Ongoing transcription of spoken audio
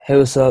Hey,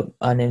 what's up?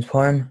 My name's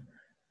Parm,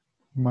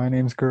 My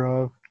name's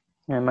Gaurav.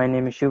 And my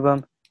name is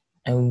Shubham.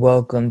 and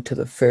welcome to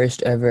the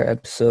first ever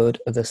episode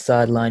of the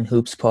Sideline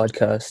Hoops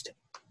podcast.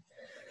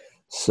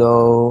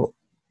 So,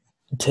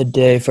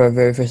 today, for our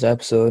very first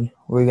episode,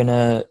 we're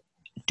gonna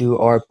do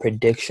our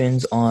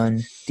predictions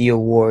on the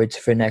awards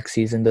for next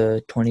season,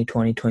 the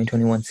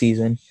 2020-2021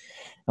 season,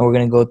 and we're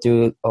gonna go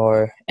through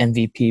our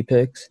MVP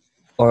picks,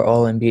 our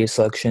All NBA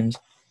selections,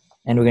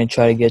 and we're gonna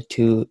try to get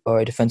to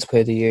our Defensive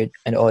Player of the Year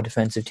and all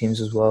defensive teams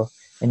as well,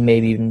 and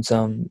maybe even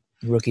some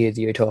Rookie of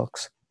the Year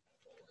talks.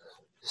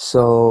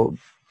 So,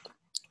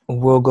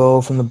 we'll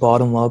go from the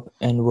bottom up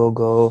and we'll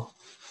go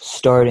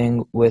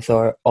starting with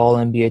our all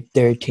NBA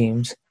third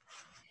teams.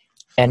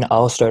 And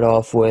I'll start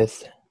off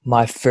with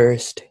my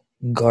first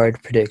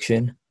guard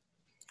prediction.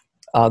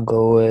 I'll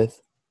go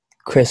with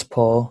Chris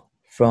Paul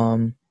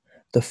from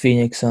the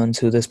Phoenix Suns,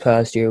 who this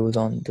past year was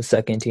on the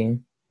second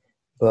team.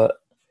 But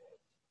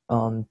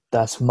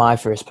that's my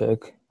first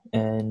pick.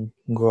 And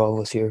Grove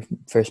was your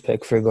first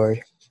pick for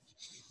guard.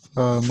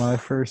 My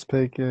first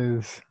pick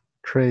is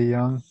Trae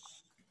Young,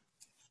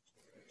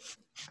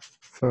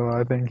 so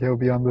I think he'll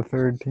be on the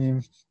third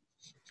team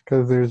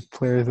because there's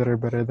players that are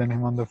better than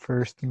him on the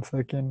first and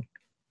second,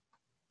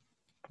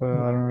 but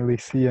I don't really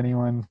see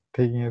anyone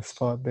taking his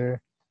spot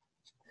there.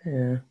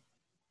 Yeah.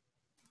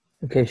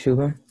 Okay,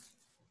 Shubham.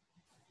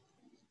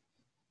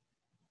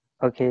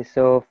 Okay,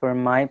 so for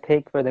my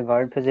pick for the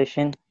guard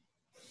position,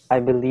 I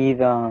believe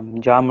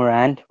Ja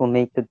Morant will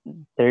make the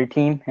third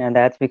team, and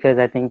that's because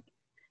I think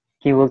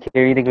he will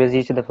carry the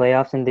Grizzlies to the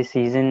playoffs in this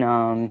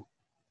season.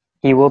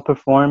 He will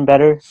perform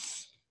better.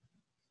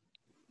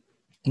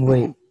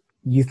 Wait,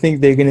 you think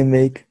they're gonna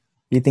make?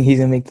 You think he's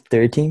gonna make the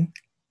third team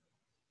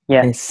in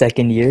Yeah, his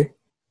second year?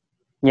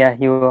 yeah,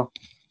 he will.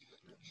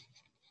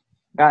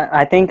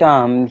 I think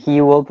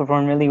he will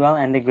perform really well,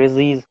 and the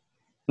Grizzlies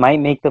might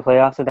make the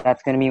playoffs, so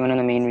that's going to be one of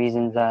the main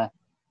reasons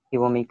he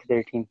will make the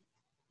third team.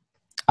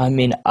 I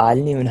mean, I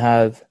didn't even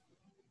have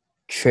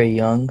Trae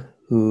Young,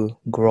 who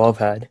Grove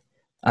had.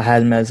 I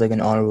had him as like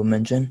an honorable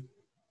mention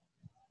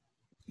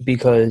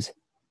because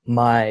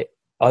my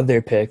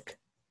other pick.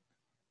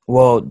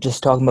 Well,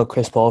 just talking about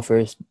Chris Paul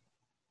first.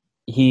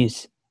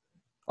 He's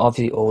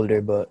obviously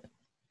older, but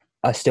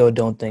I still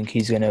don't think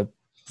he's gonna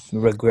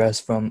regress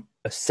from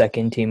a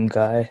second team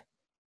guy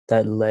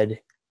that led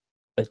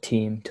a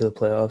team to the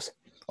playoffs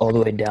all the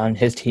way down.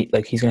 His team,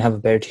 like he's gonna have a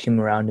better team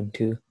around him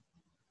too.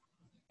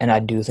 And I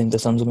do think the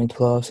Suns will make the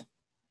playoffs.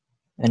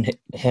 And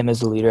him as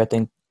the leader, I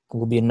think,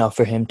 will be enough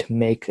for him to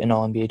make an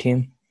All NBA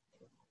team.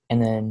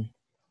 And then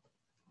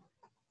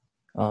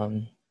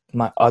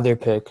my other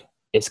pick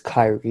is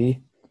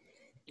Kyrie,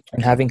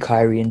 and having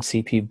Kyrie and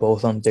CP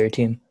both on their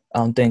team, I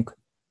don't think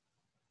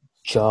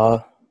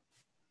Ja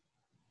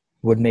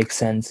would make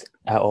sense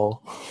at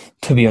all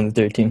to be on the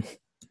third team.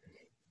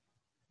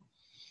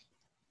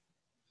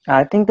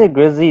 I think the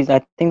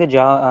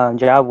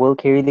Ja will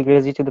carry the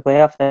Grizzlies to the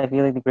playoffs. I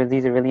feel like the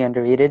Grizzlies are really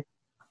underrated.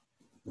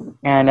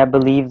 And I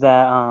believe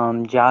that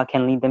Ja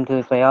can lead them to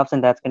the playoffs,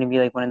 and that's going to be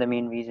like one of the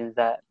main reasons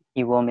that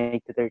he will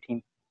make the third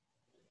team.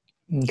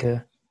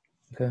 Okay,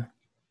 okay.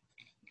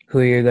 Who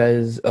are your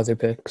guys' other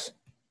picks?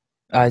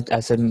 I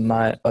said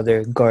my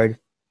other guard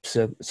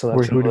Wait,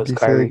 selection who did was you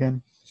say Kyrie.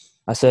 again?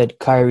 I said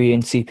Kyrie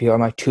and CP are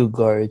my two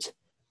guards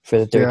for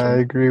the third Yeah, I team.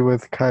 agree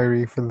with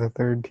Kyrie for the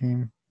third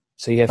team.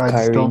 So you have I just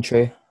Kyrie and don't,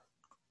 Trey.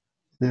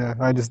 yeah,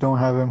 I just don't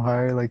have him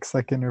higher like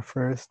second or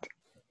first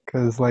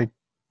because like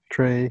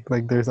Trae,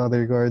 like there's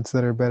other guards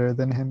that are better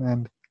than him,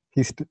 and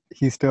he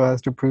still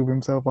has to prove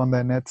himself on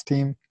that Nets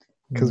team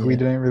because we Yeah.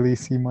 didn't really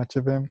see much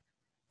of him.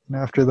 And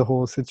after the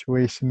whole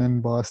situation in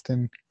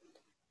Boston,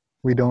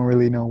 we don't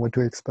really know what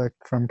to expect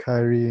from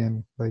Kyrie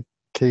and like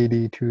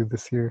KD too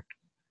this year.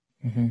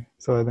 Hmm.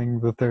 So I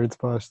think the third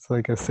spot's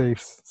like a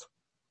safe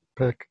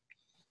pick.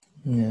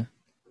 Yeah.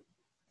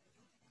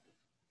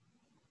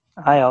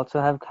 I also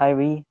have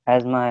Kyrie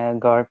as my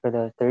guard for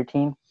the third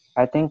team.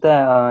 I think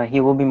that he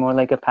will be more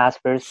like a pass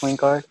first point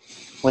guard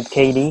with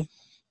KD,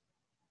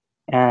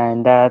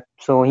 and that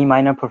so he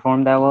might not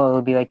perform that well.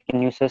 It'll be like a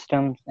new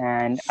system,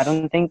 and I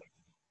think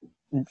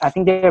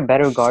there are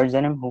better guards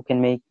than him who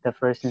can make the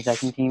first and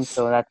second team.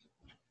 So that's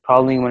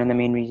probably one of the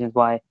main reasons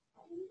why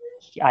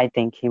I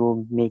think he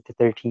will make the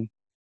third team.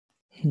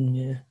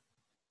 Yeah.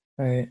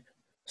 All right.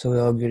 So we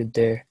all good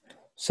there.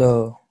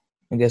 So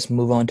I guess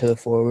move on to the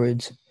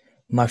forwards.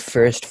 My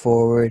first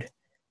forward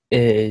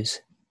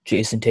is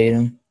Jason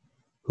Tatum,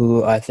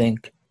 who I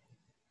think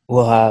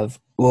will have.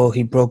 Well,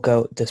 he broke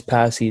out this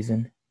past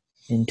season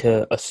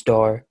into a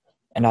star,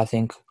 and I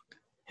think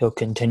he'll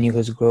continue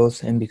his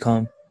growth and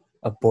become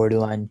a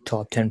borderline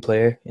top 10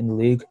 player in the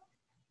league.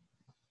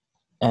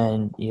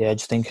 And yeah, I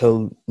just think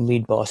he'll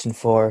lead Boston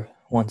far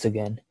once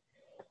again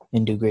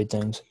and do great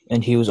things.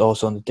 And he was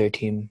also on the third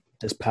team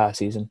this past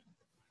season.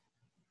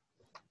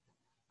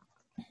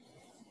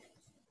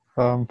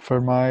 For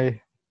my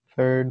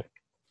third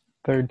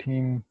third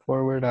team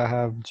forward, I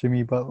have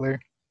Jimmy Butler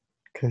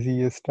because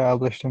he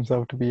established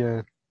himself to be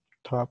a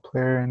top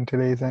player in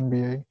today's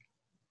NBA.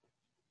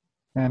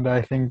 and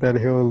I think that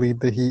he'll lead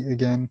the Heat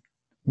again.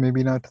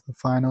 Maybe not to the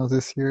finals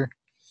this year,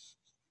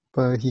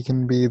 but he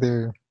can be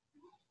their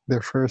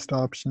first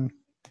option.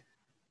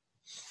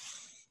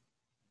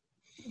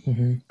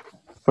 Mm-hmm.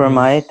 For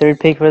my third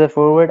pick for the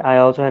forward, I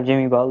also have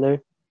Jimmy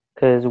Butler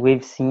because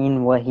we've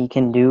seen what he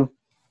can do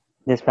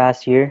this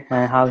past year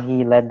and how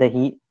he led the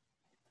Heat.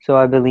 So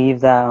I believe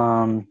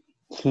that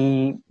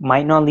he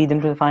might not lead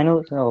them to the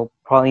finals, so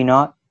probably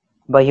not,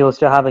 but he will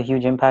still have a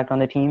huge impact on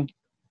the team,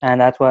 and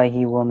that's why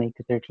he will make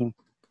the third team.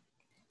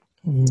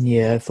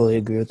 Yeah, I fully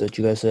agree with what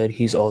you guys said.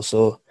 He's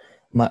also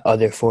my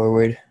other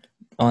forward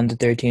on the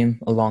third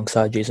team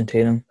alongside Jason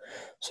Tatum.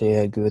 So yeah,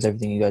 I agree with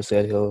everything you guys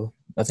said.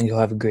 I think he'll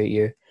have a great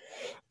year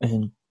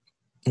and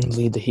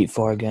lead the Heat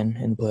far again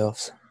in the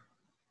playoffs.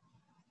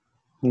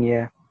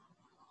 Yeah.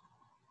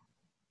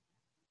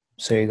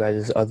 So you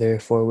guys' other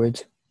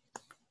forwards?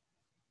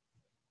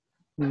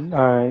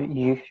 Aren't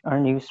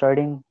you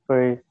starting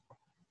for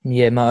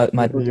Yeah, my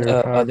Your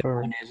power other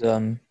forward. one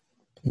is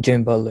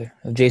Jimmy Butler,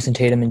 Jason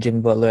Tatum and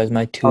Jimmy Butler as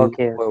my two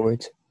Okay,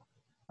 forwards.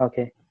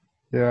 okay.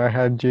 Yeah, I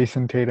had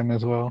Jason Tatum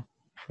as well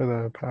for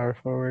the power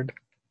forward,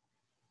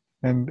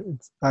 and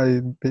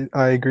I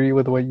agree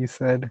with what you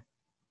said.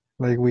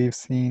 Like we've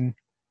seen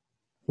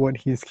what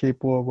he's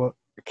capable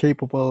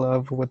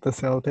of with the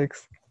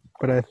Celtics,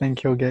 but I think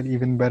he'll get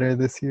even better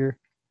this year.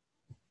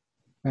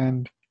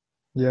 And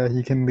yeah,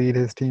 he can lead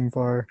his team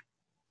far.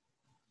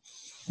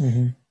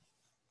 Mm-hmm.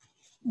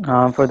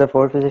 For the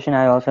fourth position,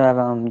 I also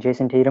have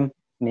Jason Tatum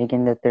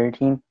making the third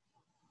team.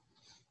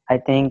 I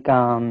think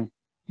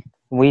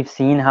we've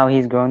seen how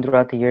he's grown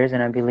throughout the years,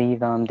 and I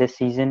believe this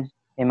season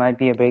it might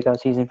be a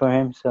breakout season for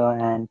him. So,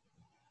 and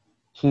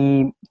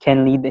he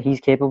can lead. He's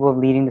capable of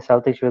leading the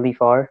Celtics really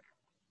far.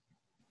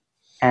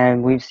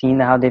 And we've seen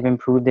how they've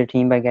improved their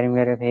team by getting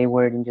rid of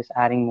Hayward and just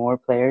adding more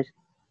players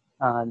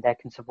that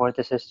can support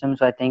the system.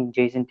 So I think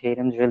Jason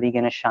Tatum's really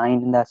going to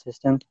shine in that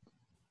system,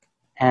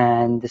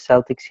 and the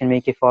Celtics can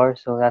make it far.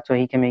 So that's why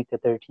he can make the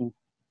third team.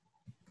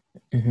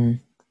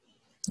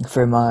 Mm-hmm.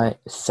 For my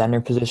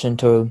center position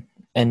to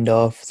end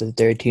off the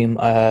third team,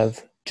 I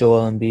have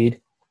Joel Embiid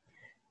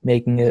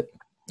making it,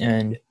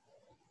 and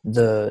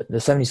the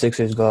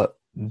 76ers got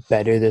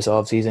better this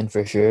offseason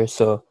for sure,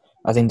 so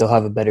I think they'll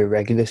have a better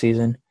regular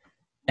season,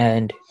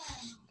 and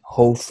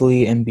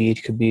hopefully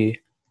Embiid could be,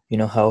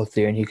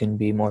 healthier and he can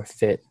be more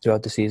fit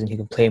throughout the season. He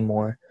can play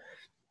more,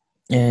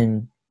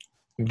 and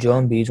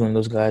Joel Embiid's one of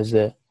those guys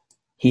that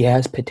he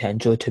has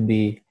potential to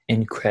be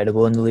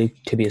incredible in the league,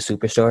 to be a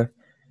superstar,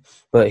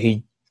 but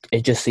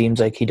it just seems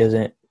like he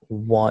doesn't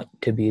want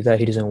to be that.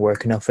 He doesn't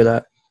work enough for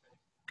that,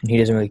 and he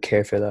doesn't really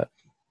care for that.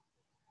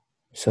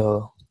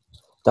 So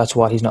that's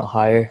why he's not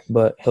higher,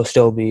 but he'll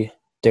still be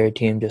third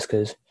team just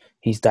because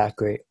he's that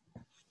great.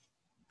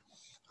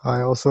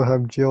 I also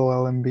have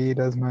Joel Embiid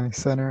as my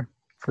center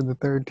for the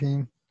third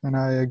team, and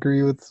I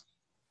agree with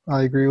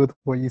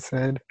what you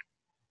said.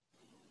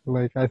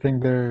 Like I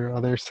think there are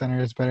other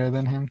centers better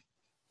than him.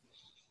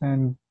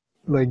 And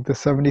like the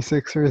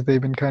 76ers,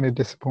 they've been kind of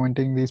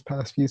disappointing these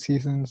past few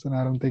seasons, and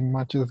I don't think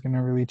much is going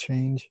to really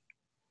change.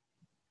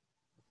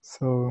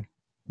 So,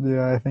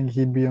 yeah, I think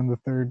he'd be on the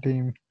third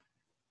team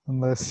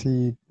unless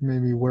he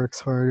maybe works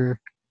harder.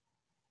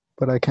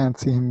 But I can't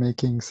see him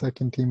making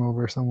second team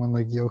over someone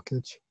like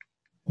Jokic.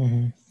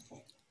 Mm-hmm.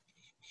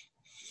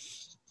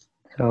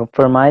 So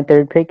for my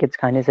third pick, it's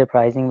kind of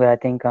surprising, but I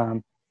think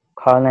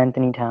Karl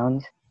Anthony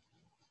Towns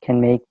can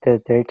make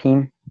the third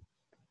team.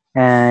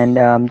 And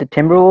the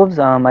Timberwolves,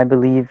 I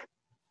believe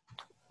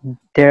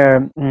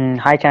there are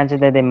high chances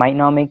that they might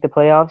not make the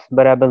playoffs,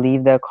 but I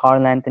believe that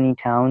Karl Anthony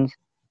Towns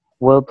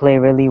will play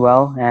really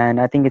well. And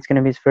I think it's going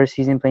to be his first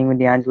season playing with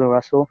D'Angelo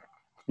Russell.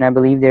 And I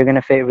believe they're going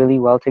to fit really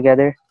well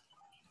together.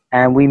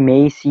 And we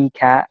may see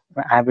Cat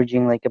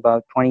averaging like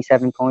about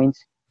 27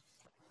 points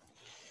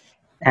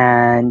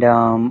and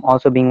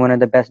also being one of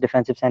the best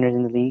defensive centers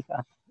in the league.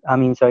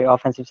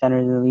 Offensive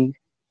centers in the league.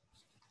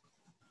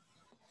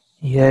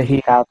 Yeah,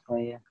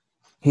 Yeah.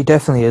 he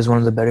definitely is one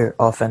of the better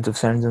offensive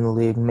centers in the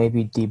league,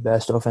 maybe the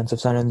best offensive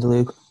center in the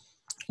league.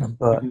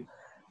 But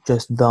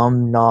just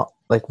them not,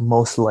 like,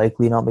 most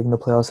likely not making the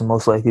playoffs and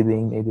most likely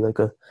being maybe like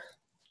a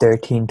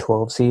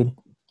 13-12 seed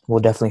will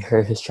definitely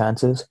hurt his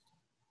chances.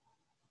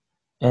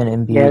 And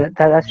Embiid, Yeah,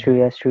 that's true.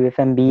 That's true. If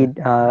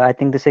Embiid, I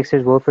think the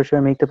Sixers will for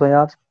sure make the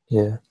playoffs.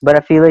 yeah. But I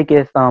feel like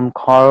if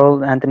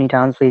Karl Anthony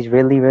Towns plays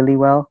really, really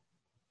well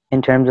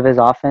in terms of his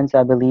offense,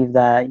 I believe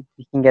that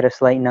he can get a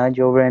slight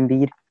nudge over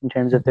Embiid in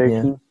terms of third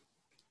Yeah. team,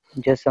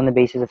 just on the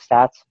basis of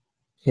stats.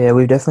 Yeah,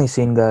 we've definitely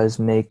seen guys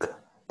make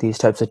these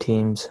types of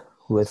teams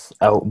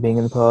without being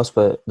in the playoffs,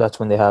 but that's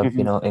when they have,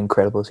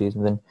 incredible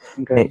seasons. And,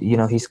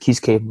 Incredible. he's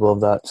capable of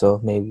that, so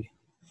maybe.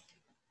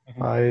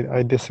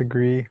 I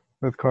disagree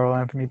with Karl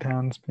Anthony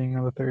Towns being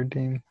on the third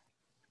team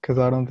because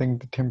I don't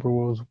think the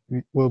Timberwolves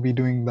will be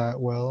doing that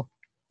well.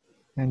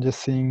 And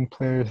just seeing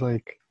players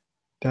like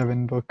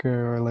Devin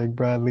Booker or like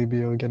Bradley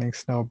Beal getting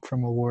snubbed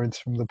from awards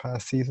from the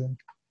past season,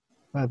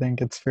 I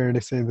think it's fair to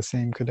say the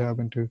same could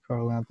happen to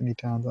Karl Anthony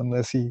Towns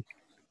unless he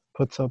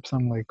puts up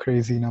some like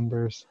crazy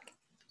numbers.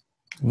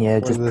 Yeah,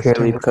 for just this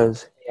purely team.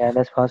 because Yeah,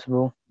 that's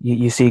possible.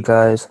 you see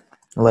guys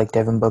like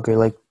Devin Booker,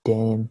 like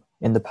Dame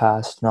in the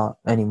past, not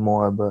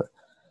anymore, but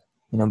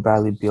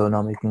Bradley Beal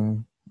not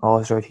making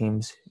All-Star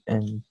teams,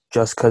 and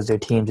just because their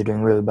teams are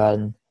doing really bad,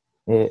 and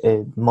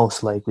it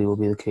most likely will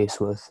be the case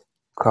with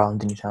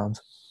Karl-Anthony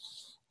Towns.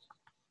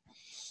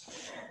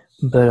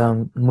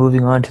 But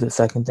moving on to the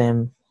second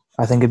thing,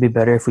 I think it'd be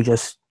better if we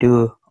just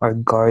do our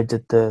guards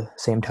at the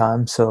same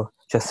time. So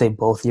just say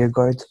both your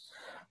guards.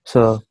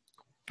 So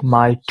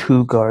my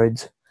two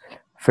guards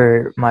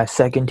for my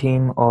second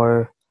team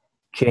are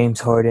James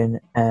Harden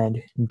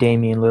and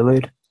Damian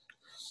Lillard.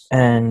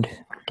 And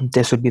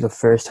this would be the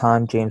first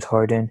time James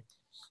Harden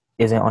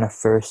isn't on a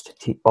first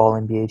All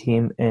NBA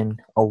team in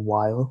a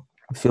while.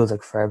 It feels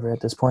like forever at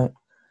this point.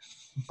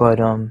 But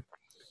um,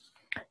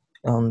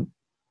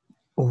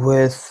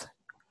 with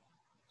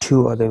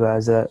two other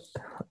guys that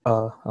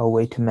I'll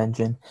wait to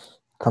mention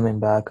coming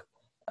back,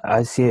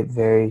 I see it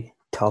very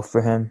tough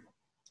for him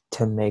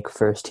to make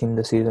first team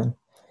this season.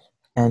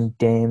 And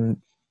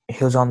Dame,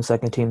 he was on the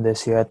second team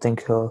this year. I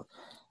think he'll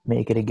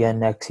make it again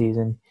next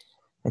season.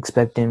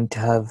 Expect him to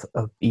have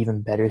an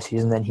even better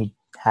season than he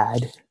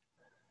had.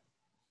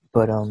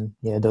 But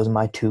yeah, those are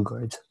my two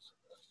guards.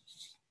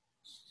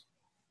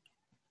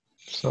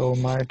 So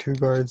my two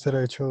guards that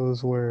I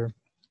chose were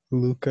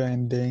Luka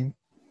and Dame.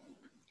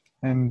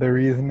 And the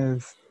reason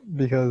is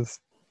because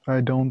I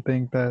don't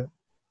think that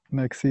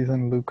next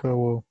season Luka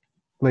will,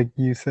 like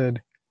you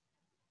said,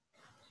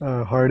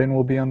 Harden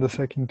will be on the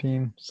second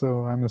team.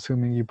 So I'm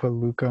assuming you put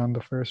Luka on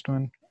the first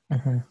one.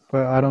 Mm-hmm.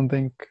 But I don't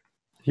think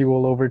he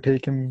will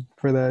overtake him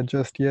for that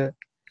just yet,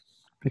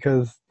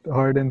 because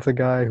Harden's a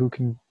guy who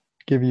can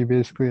give you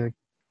basically like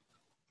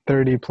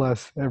 30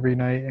 plus every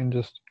night, and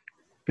just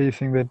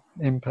basing the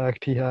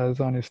impact he has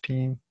on his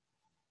team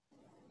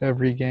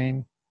every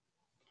game,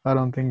 I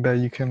don't think that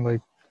you can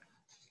like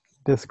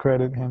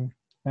discredit him.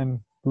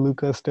 And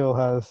Luka still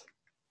has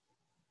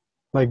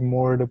like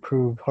more to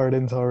prove.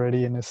 Harden's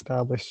already an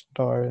established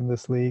star in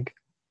this league,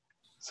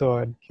 so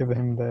I'd give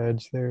him the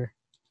edge there.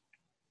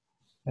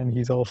 And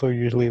he's also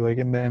usually like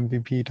in the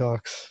MVP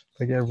talks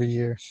like every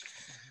year.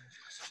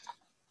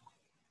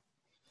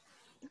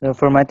 So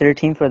for my third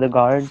team for the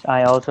guards,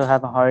 I also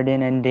have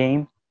Harden and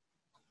Dame.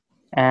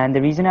 And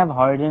the reason I have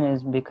Harden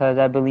is because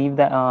I believe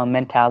that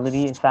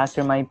mentality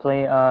factor might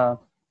play a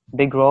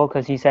big role,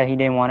 because he said he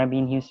didn't want to be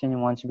in Houston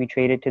and wants to be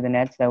traded to the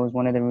Nets. That was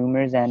one of the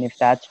rumors. And if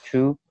that's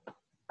true,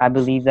 I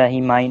believe that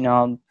he might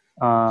not,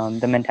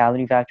 the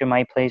mentality factor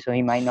might play, so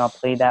he might not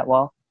play that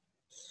well.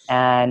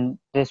 And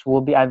this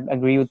will be, I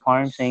agree with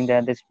Parm saying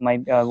that this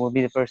might will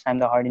be the first time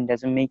that Harden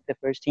doesn't make the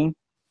first team.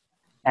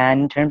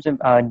 And in terms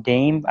of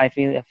Dame, I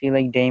feel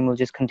like Dame will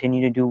just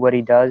continue to do what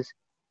he does,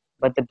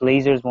 but the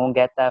Blazers won't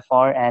get that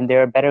far, and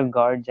there are better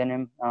guards than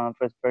him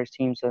for the first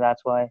team, so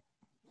that's why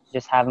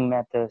just have him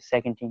at the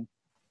second team.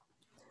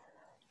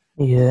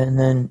 Yeah, and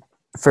then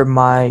for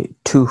my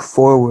two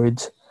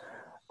forwards,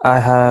 I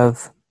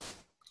have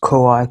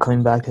Kawhi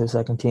coming back to the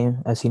second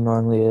team as he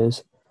normally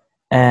is,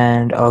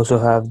 and I also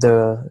have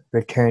the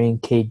returning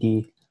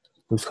KD,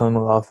 who's coming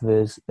off of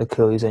his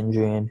Achilles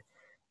injury, and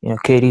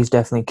KD's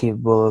definitely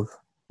capable of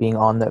being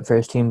on that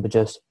first team, but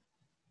just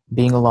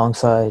being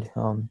alongside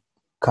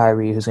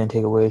Kyrie, who's going to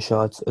take away his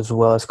shots, as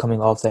well as coming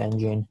off that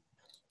injury and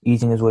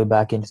easing his way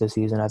back into the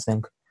season. I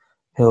think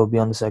he'll be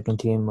on the second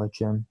team,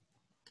 which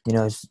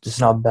it's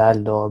not bad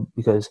at all,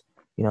 because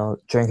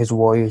during his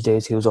Warriors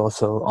days he was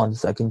also on the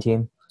second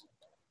team.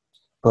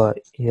 But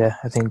yeah,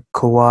 I think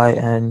Kawhi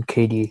and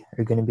KD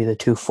are going to be the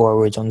two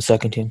forwards on the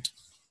second team.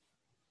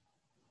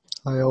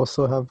 I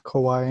also have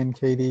Kawhi and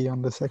KD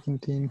on the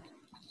second team,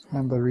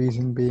 and the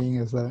reason being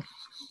is that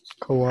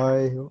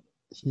Kawhi,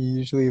 he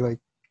usually like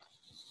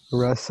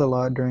rests a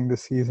lot during the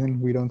season.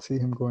 We don't see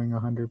him going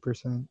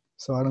 100%,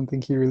 so I don't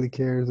think he really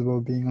cares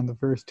about being on the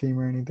first team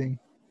or anything.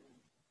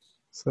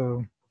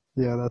 So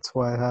yeah, that's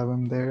why I have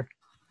him there.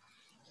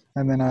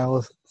 And then I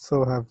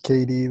also have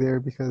KD there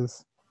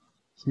because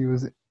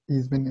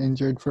he's been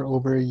injured for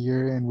over a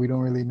year, and we don't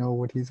really know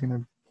what he's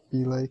gonna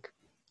be like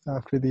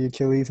after the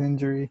Achilles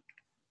injury.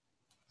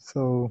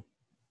 So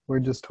we're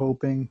just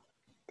hoping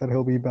that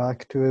he'll be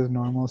back to his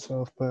normal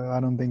self, but I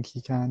don't think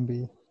he can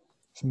be,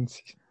 since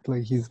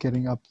like he's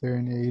getting up there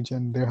in age,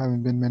 and there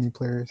haven't been many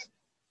players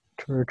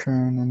to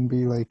return and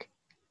be like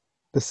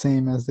the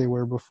same as they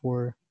were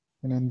before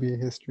in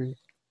NBA history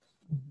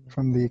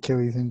from the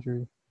Achilles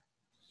injury.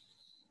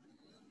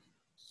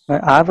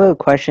 I have a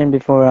question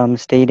before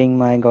stating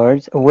my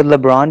guards. Would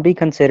LeBron be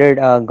considered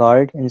a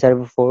guard instead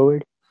of a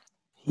forward?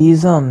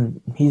 He's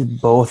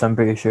both. I'm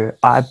pretty sure.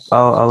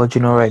 I'll let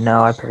you know right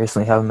now. I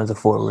personally have him as a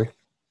forward.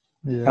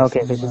 Yeah,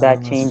 Okay, same. so I have that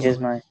him as changes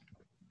forward. my.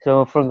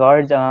 So for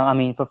guards,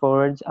 for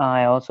forwards,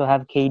 I also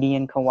have KD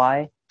and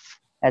Kawhi.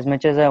 As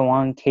much as I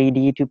want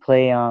KD to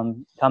play,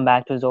 come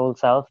back to his old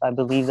self, I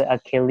believe that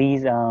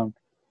Achilles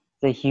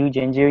is a huge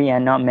injury,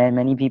 and not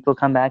many people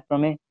come back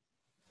from it.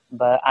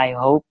 But I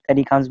hope that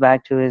he comes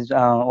back to his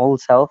old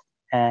self,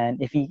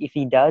 and if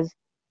he does,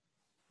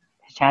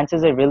 his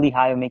chances are really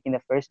high of making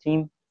the first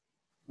team.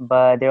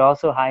 but there are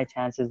also high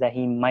chances that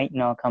he might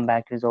not come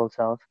back to his old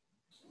self.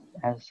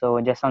 And so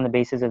just on the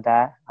basis of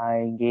that,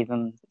 I gave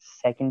him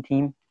second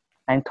team.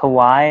 And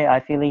Kawhi, I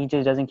feel like he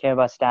just doesn't care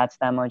about stats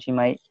that much. He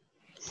might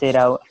sit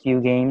out a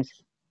few games.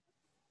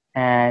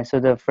 And so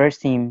the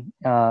first team,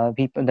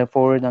 the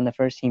forwards on the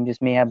first team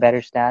just may have better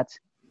stats.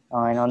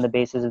 And on the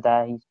basis of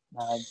that, he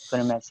put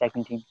him at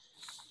second team.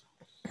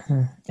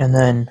 And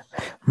then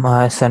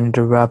my center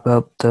to wrap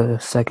up the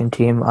second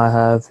team, I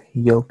have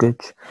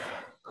Jokic,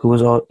 who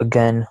was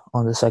again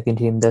on the second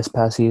team this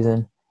past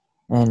season.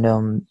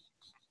 And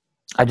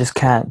I just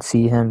can't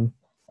see him,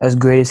 as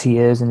great as he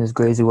is and as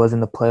great as he was in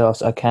the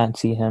playoffs, I can't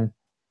see him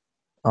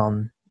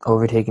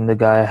overtaking the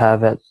guy I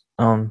have at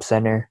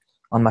center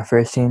on my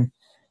first team.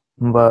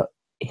 But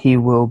he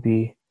will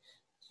be,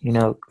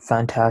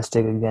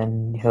 fantastic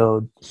again.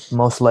 He'll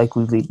most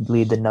likely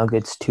lead the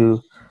Nuggets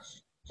to,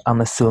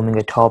 I'm assuming,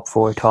 a top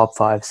 4, top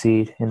 5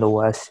 seed in the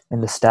West,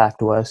 in the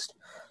stacked West,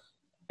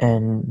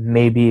 and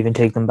maybe even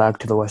take them back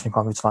to the Western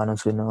Conference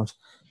Finals, who knows.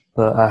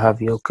 But I have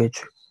Jokic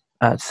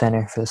at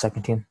center for the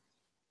second team.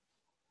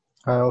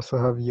 I also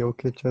have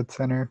Jokic at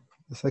center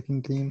for the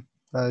second team.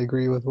 I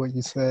agree with what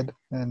you said,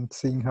 and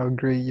seeing how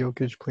great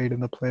Jokic played in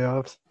the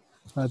playoffs,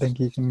 I think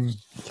he can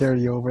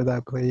carry over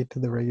that play to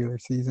the regular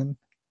season,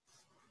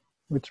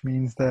 which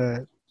means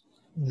that,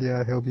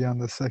 yeah, he'll be on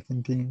the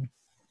second team.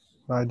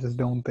 I just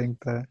don't think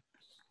that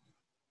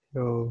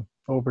he'll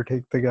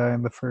overtake the guy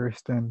in the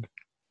first, and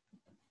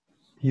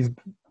he's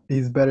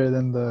better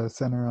than the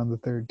center on the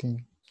third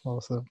team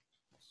also.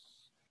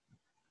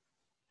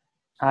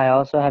 I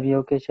also have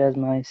Jokic as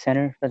my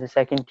center for the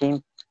second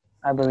team.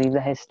 I believe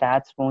that his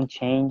stats won't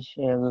change.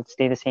 It will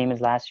stay the same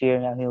as last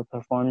year. He'll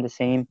perform the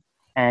same.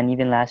 And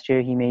even last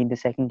year, he made the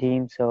second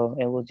team. So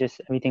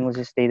everything will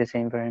just stay the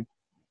same for him.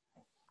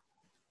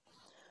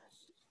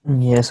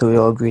 Yeah, so we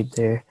all agreed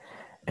there.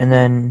 And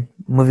then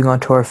moving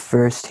on to our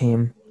first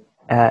team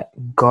at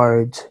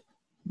guards,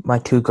 my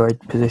 2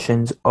 guard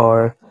positions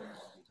are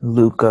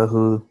Luka,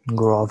 who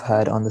Gaurav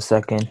had on the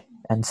second,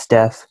 and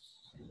Steph.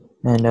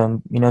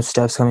 And,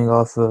 Steph's coming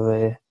off of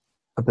I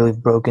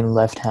believe, broken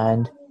left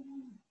hand.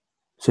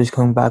 So he's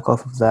coming back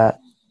off of that.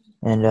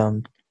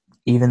 And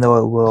even though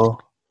it will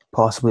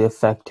possibly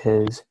affect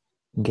his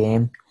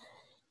game,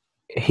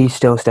 he's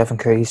still Stephen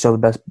Curry. He's still the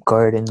best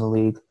guard in the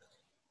league.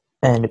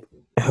 And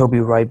he'll be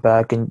right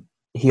back. And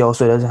he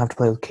also doesn't have to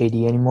play with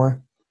KD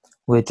anymore,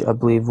 which I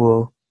believe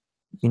will,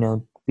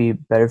 be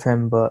better for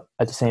him. But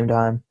at the same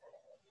time,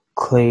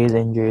 Clay is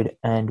injured,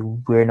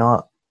 and we're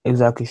not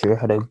exactly sure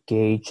how to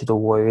gauge the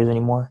Warriors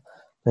anymore.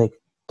 Like,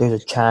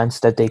 there's a chance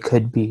that they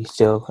could be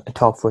still a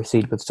top 4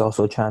 seed, but it's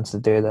also a chance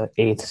that they're the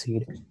 8th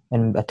seed,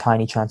 and a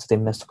tiny chance that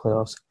they miss the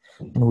playoffs,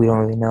 and we don't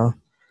really know.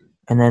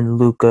 And then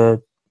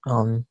Luka,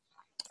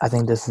 I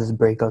think this is a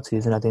breakout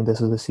season. I think this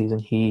is the season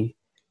he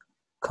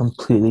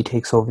completely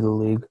takes over the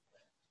league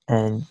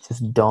and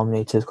just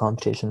dominates his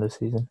competition this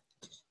season.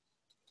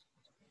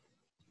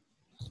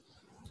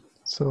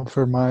 So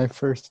for my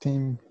first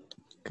team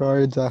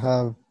guards, I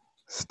have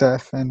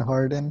Steph and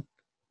Harden,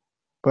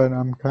 but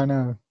I'm kind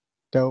of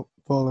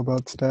doubtful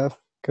about Steph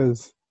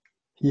because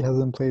he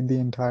hasn't played the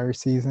entire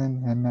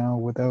season, and now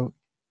without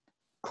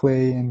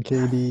Clay and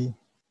KD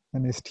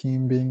and his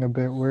team being a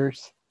bit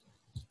worse,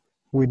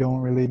 we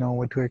don't really know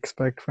what to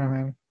expect from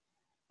him.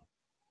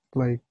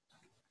 Like,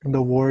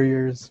 the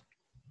Warriors,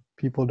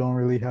 people don't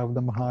really have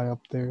them high up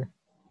there.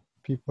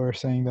 People are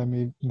saying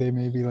that they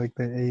may be like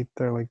the 8th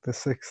or like the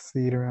 6th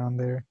seed around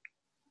there.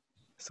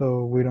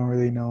 So we don't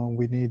really know.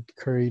 We need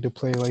Curry to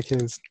play like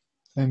his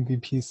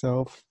MVP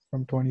self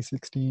from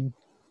 2016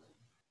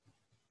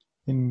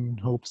 in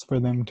hopes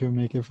for them to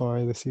make it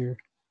far this year.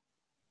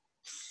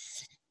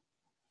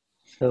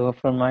 So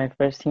for my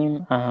first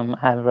team, I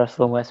have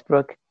Russell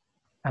Westbrook.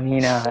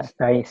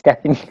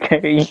 Stephen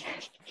Curry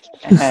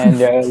and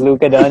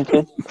Luka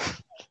Doncic.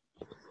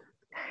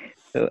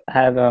 So I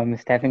have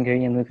Stephen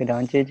Curry and Luka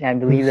Doncic. I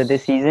believe that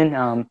this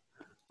season,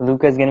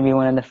 Luka is going to be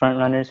one of the front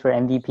runners for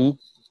MVP.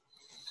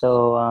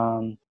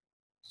 So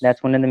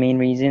that's one of the main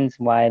reasons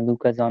why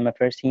Luka's on my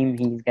first team.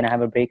 He's going to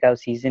have a breakout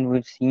season.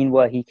 We've seen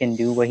what he can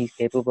do, what he's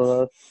capable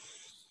of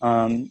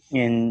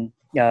in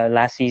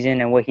last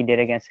season and what he did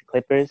against the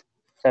Clippers.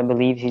 So I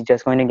believe he's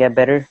just going to get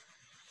better.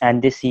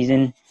 And this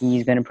season,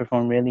 he's going to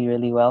perform really,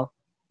 really well.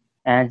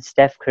 And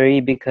Steph Curry,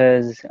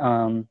 because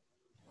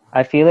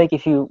I feel like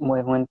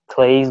when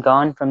Clay's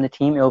gone from the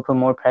team, it'll put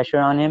more pressure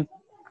on him.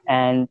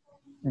 And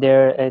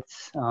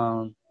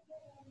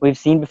we've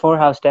seen before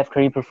how Steph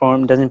Curry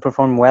doesn't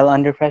perform well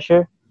under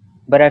pressure.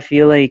 But I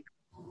feel like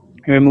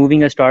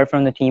removing a star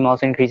from the team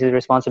also increases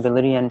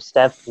responsibility, and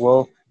Steph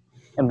will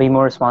be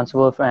more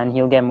responsible and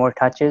he'll get more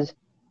touches.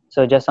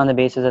 So just on the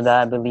basis of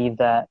that, I believe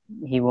that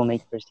he will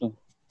make first team.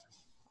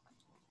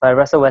 But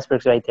Russell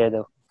Westbrook's right there,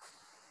 though.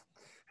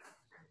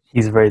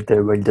 He's right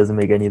there, but he doesn't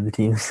make any of the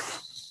teams.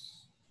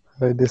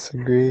 I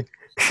disagree.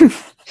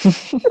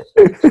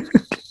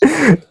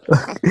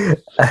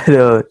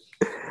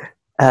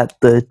 At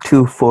the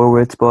 2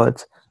 forward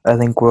spots, I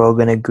think we're all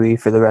going to agree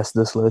for the rest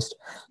of this list.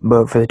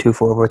 But for the 2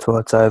 forward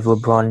spots, I have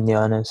LeBron and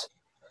Giannis.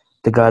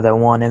 the guy that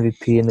won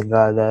MVP and the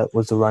guy that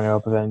was the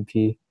runner-up of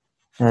MVP.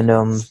 And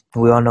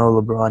we all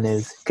know LeBron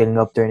is getting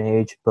up there in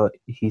age, but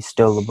he's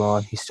still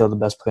LeBron. He's still the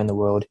best player in the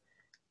world.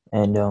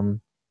 And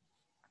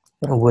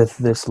with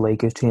this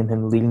Lakers team,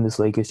 him leading this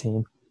Lakers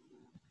team,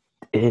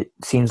 it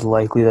seems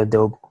likely that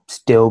they'll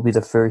still be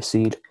the first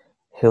seed.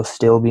 He'll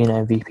still be in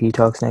MVP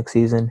talks next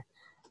season.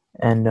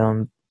 And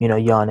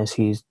Giannis,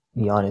 he's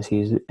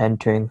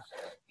entering.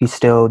 He's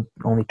still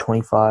only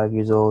 25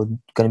 years old,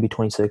 going to be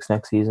 26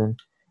 next season.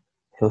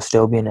 He'll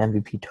still be in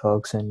MVP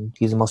talks, and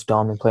he's the most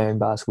dominant player in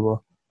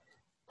basketball.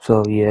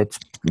 So yeah, it's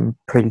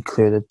pretty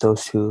clear that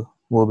those two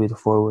will be the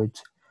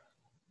forwards.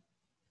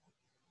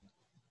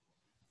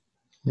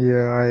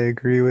 Yeah, I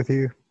agree with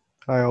you.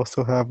 I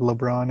also have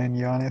LeBron and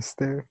Giannis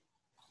there.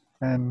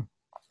 And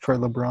for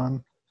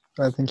LeBron,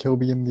 I think he'll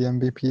be in the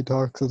MVP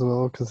talks as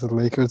well because the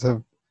Lakers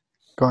have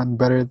gotten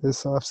better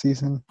this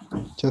offseason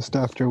just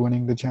after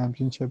winning the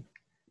championship.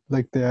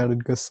 Like they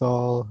added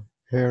Gasol,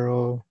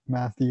 Harrell,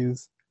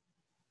 Matthews,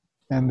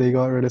 and they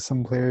got rid of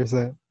some players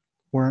that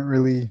weren't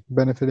really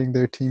benefiting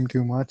their team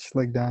too much,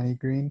 like Danny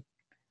Green.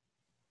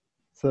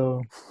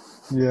 So,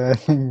 yeah, I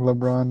think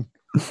LeBron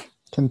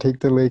can take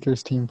the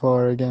Lakers team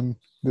far again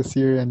this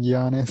year, and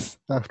Giannis,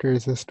 after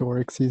his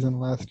historic season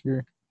last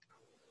year,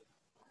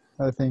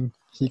 I think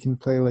he can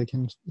play like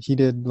he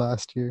did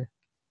last year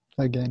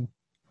again.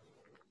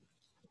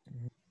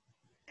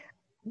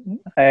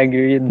 I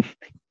agree with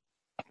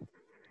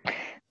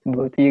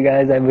both of you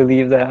guys. I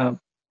believe that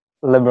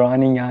LeBron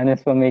and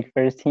Giannis will make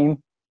first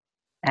team.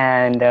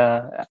 And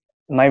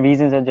my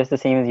reasons are just the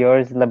same as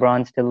yours.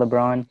 LeBron's still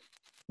LeBron.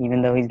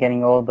 Even though he's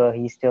getting old, but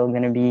he's still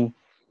going to be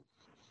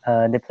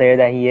the player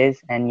that he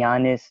is. And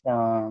Giannis,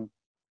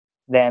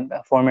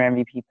 the former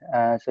MVP,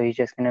 so he's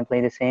just going to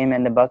play the same.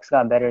 And the Bucks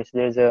got better, so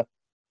there's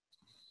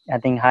I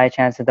think, high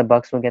chance that the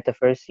Bucks will get the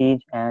first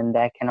seed, and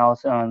that can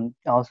also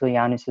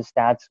Giannis's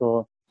stats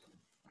will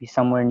be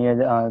somewhere near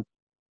the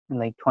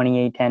like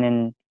 28, 10,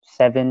 and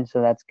 7.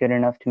 So that's good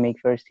enough to make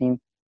first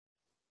team.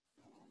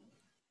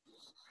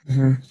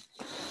 Mm-hmm.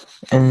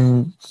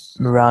 And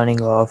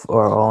rounding off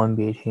our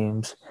All-NBA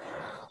teams,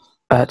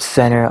 at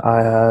center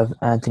I have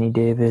Anthony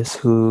Davis,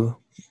 who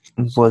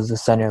was the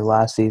center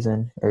last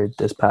season or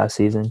this past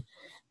season,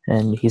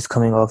 and he's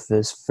coming off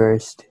his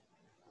first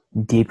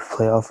deep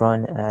playoff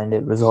run, and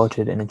it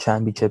resulted in a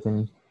championship.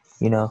 And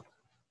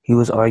he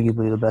was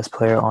arguably the best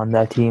player on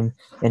that team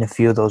in a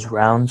few of those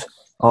rounds.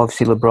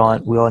 Obviously,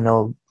 LeBron. We all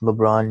know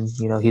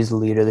LeBron. He's the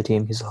leader of the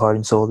team. He's the heart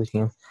and soul of the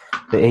team.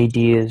 But AD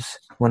is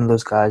one of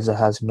those guys that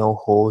has no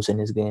holes in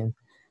his game,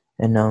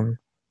 and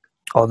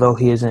although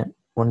he isn't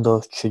one of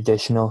those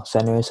traditional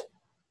centers,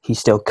 he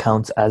still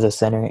counts as a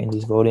center in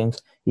these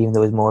votings, even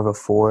though he's more of a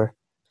 4.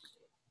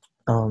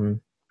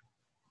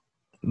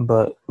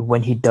 But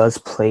when he does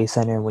play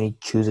center, when he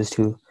chooses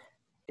to,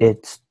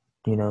 it's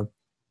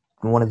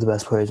one of the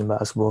best players in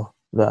basketball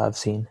that I've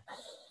seen.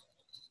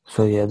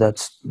 So yeah,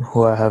 that's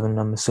who I have, and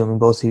I'm assuming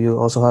both of you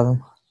also have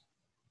him.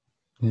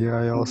 Yeah,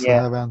 I also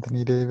have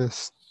Anthony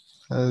Davis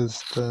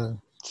as the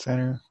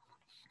center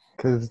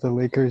because the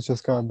Lakers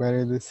just got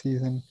better this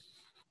season.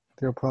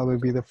 They'll probably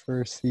be the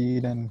first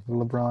seed, and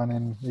LeBron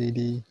and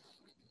AD,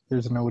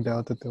 there's no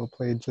doubt that they'll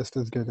play just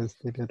as good as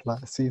they did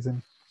last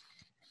season.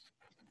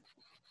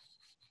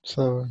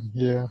 So,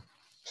 yeah,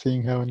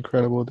 seeing how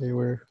incredible they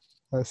were,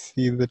 I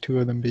see the two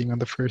of them being on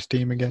the first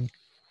team again.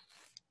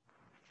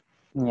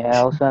 Yeah, I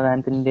also have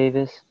Anthony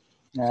Davis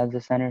as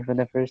the center for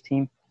the first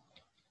team.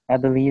 I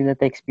believe that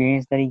the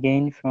experience that he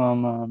gained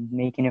from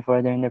making it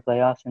further in the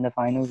playoffs and the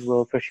finals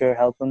will for sure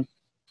help him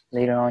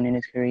later on in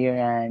his career,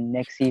 and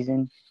next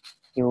season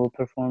he will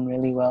perform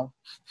really well.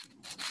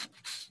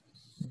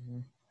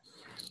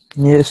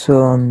 Yeah,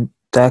 so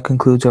that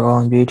concludes our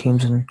All-NBA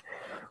teams, and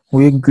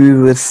we agree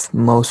with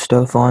most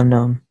stuff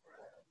on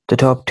the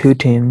top 2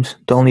 teams.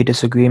 The only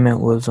disagreement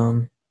was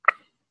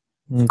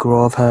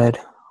Grove had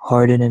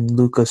Harden and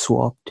Luka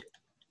swapped.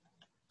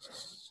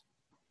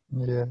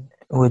 Yeah.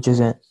 Which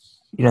isn't,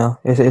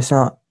 it's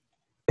not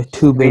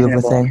too big of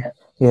a thing.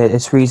 Yeah,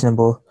 it's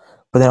reasonable.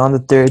 But then on the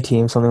third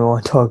team, something I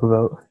want to talk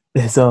about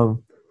is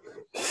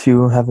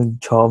Shu having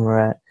Ja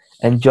Morant.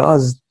 And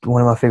Ja's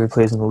one of my favorite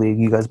players in the league.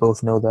 You guys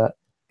both know that.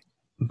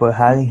 But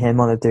having him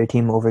on the third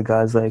team over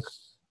guys like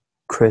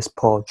Chris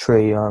Paul,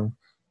 Trae Young,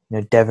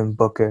 Devin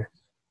Booker,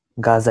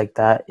 guys like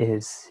that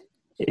is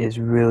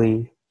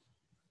really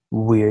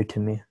weird to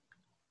me.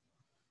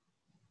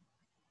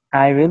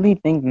 I really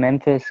think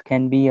Memphis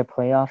can be a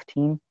playoff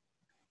team.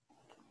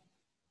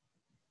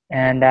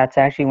 And that's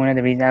actually one of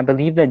the reasons. I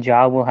believe that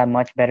Ja will have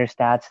much better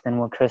stats than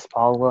what Chris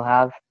Paul will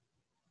have.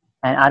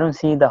 And I don't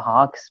see the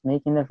Hawks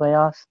making the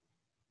playoffs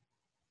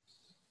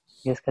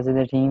just because of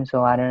their team.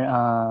 So I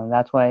don't.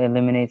 That's why it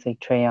eliminates like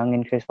Trae Young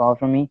and Chris Paul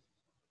for me.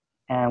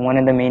 And one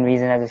of the main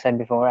reasons, as I said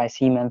before, I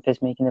see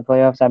Memphis making the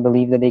playoffs. I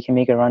believe that they can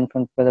make a run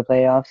for the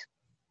playoffs.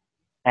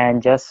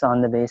 And just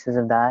on the basis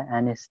of that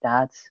and his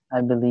stats,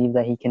 I believe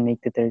that he can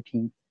make the third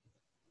team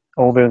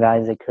over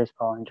guys like Chris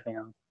Paul and Trae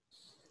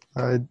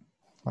Young.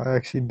 I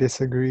actually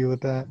disagree with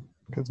that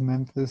because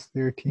Memphis,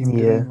 their team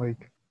didn't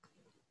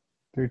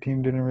their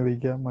team didn't really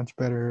get much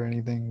better or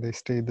anything. They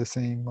stayed the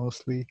same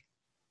mostly.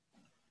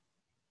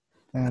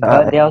 And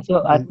But they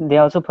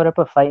also put up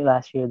a fight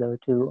last year though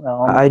too.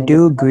 I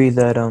do agree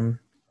that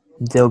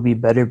they'll be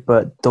better,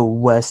 but the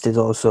West is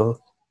also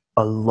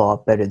a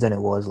lot better than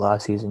it was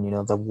last season. You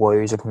know, the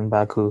Warriors are coming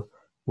back, who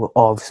will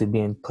obviously be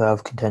in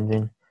playoff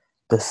contention.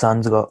 The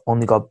Suns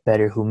only got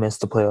better, who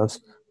missed the playoffs.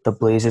 The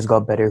Blazers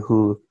got better,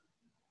 who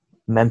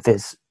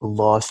Memphis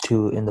lost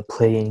to in the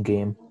play-in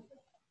game.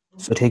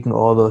 So taking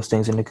all those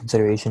things into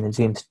consideration, it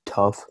seems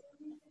tough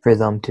for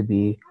them to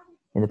be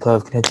in the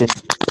playoff contention.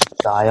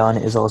 Zion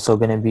is also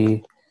going to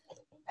be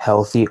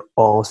healthy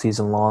all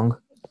season long,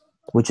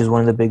 which is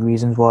one of the big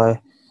reasons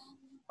why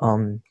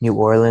New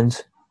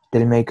Orleans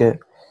didn't make it.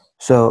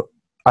 So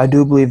I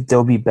do believe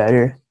they'll be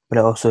better, but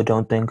I also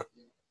don't think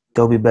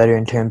they'll be better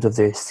in terms of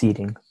their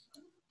seeding.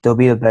 They'll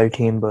be a better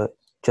team, but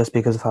just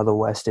because of how the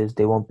West is,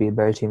 they won't be a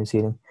better team in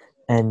seeding.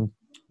 And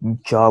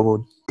Ja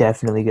will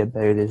definitely get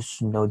better. There's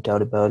no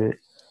doubt about it.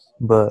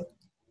 But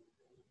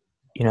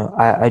you know,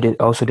 I did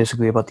also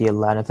disagree about the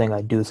Atlanta thing.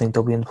 I do think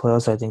they'll be in the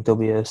playoffs. I think they'll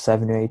be a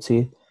 7 or 8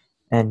 seed.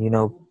 And, you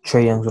know,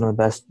 Trae Young's one of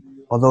the best.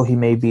 Although he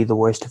may be the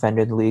worst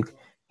defender in the league,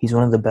 he's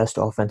one of the best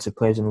offensive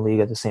players in the league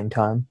at the same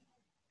time.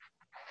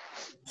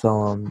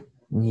 So,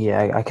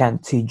 yeah, I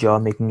can't see Ja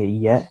making it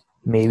yet.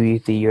 Maybe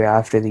the year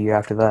after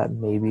that,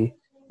 maybe.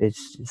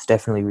 It's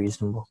definitely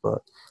reasonable,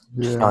 but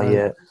just not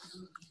yet.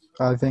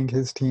 I think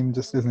his team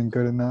just isn't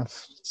good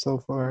enough so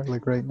far,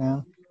 like right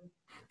now.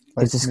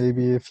 Like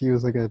maybe if he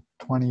was like a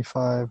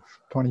 25,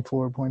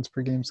 24 points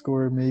per game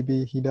scorer,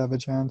 maybe he'd have a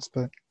chance,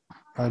 but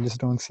I just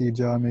don't see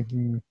Ja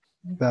making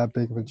that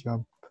big of a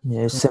jump.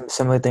 Yeah,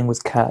 similar thing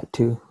with Cat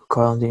too,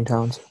 Karl-Anthony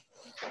Towns.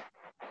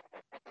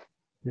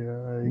 Yeah,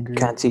 I agree.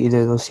 Can't see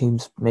either of those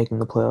teams making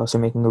the playoffs or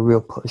making a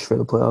real push for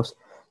the playoffs.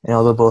 And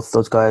although both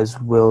those guys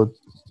will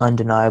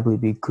undeniably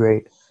be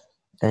great,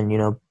 and, you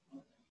know,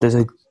 there's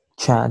a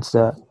chance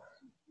that,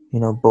 you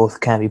know, both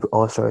can be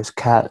all-stars.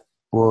 Cat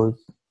will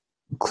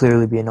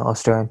clearly be an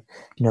all-star, and,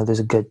 you know, there's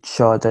a good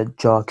shot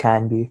that Ja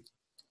can be.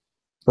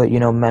 But, you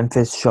know,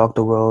 Memphis shocked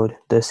the world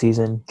this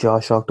season. Ja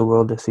shocked the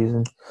world this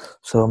season.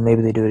 So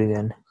maybe they do it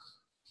again.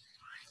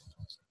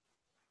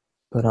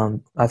 But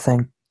I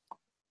think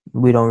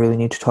we don't really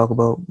need to talk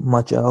about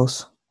much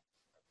else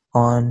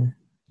on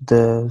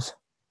those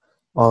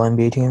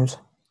All-NBA teams.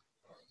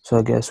 So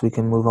I guess we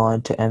can move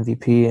on to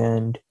MVP,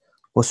 and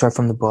we'll start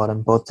from the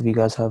bottom. Both of you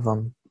guys have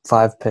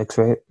 5 picks,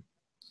 right?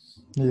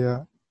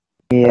 Yeah.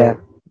 Yeah.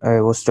 All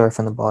right, we'll start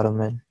from the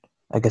bottom, and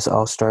I guess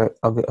I'll start.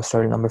 I'll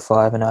start at number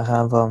 5, and I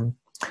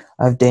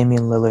have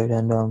Damian Lillard,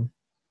 and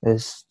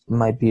this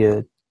might be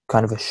a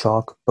kind of a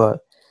shock,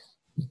 but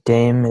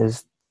Dame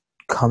is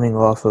coming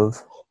off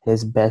of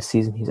his best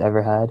season he's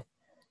ever had,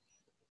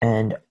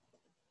 and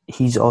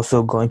he's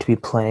also going to be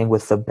playing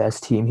with the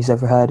best team he's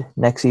ever had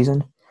next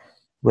season,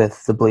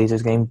 with the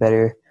Blazers getting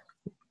better,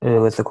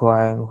 with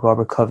acquiring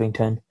Robert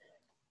Covington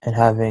and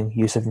having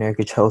Yusuf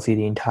Nurkic healthy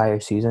the entire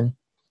season.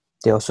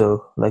 They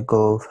also let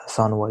go of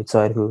Hassan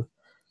Whiteside, who, you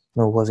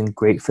know, wasn't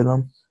great for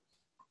them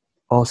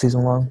all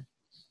season long.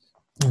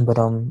 But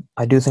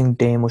I do think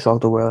Dame will shock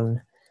the world,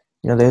 and,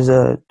 you know, there's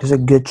a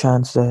good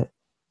chance that,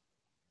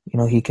 you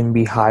know, he can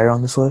be higher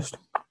on this list.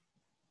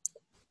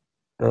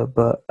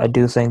 But I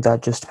do think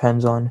that just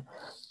depends on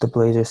the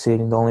Blazers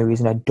seeding. The only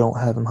reason I don't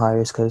have him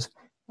higher is because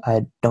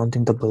I don't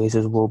think the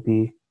Blazers will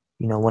be,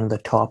 you know, one of the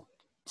top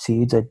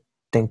seeds. I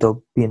think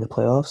they'll be in the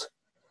playoffs,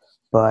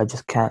 but I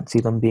just can't see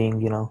them being,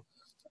 you know,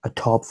 a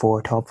top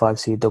 4, top 5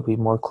 seed. They'll be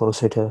more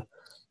closer to,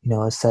 you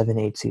know, a 7,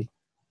 8 seed.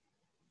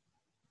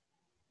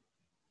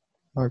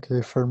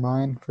 Okay, for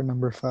mine, for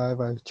number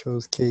 5, I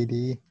chose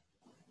KD,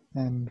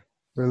 and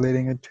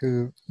relating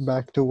it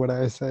back to what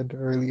I said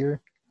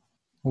earlier,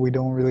 we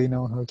don't really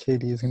know how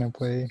KD is going to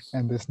play,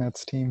 and this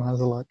Nets team has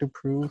a lot to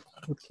prove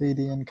with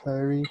KD and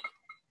Kyrie.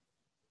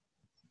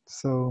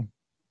 So,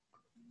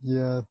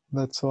 yeah,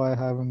 that's why I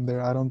have him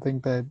there. I don't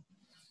think that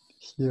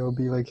he'll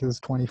be like his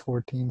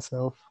 2014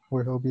 self,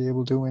 where he'll be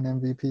able to win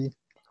MVP.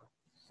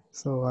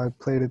 So I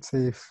played it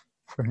safe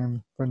for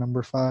him for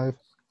number 5.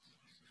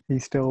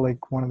 He's still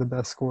like one of the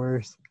best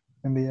scorers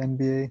in the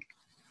NBA.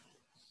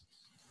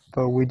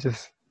 But we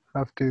just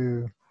have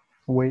to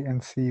wait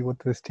and see what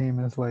this team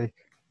is like,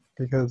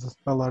 because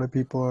a lot of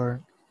people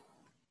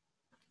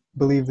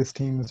believe this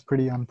team is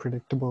pretty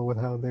unpredictable with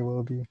how they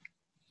will be.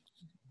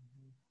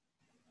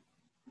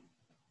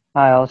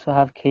 I also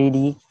have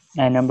KD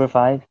at number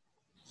 5,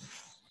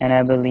 and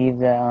I believe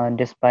that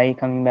despite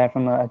coming back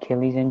from an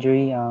Achilles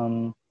injury,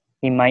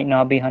 he might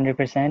not be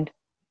 100%,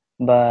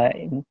 but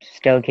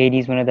still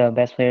KD is one of the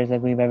best players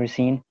that we've ever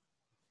seen.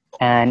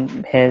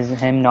 And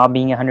him not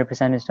being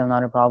 100% is still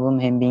not a problem.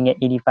 Him being at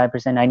 85%,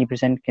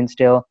 90% can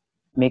still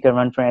make a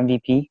run for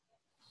MVP.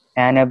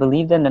 And I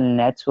believe that the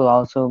Nets will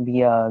also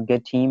be a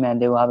good team,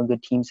 and they will have a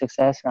good team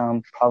success.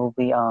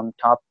 Probably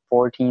top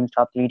 4 teams,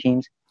 top 3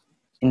 teams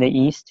in the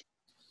East.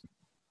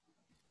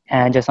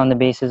 And just on the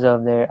basis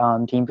of their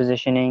team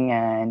positioning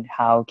and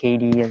how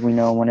KD is, we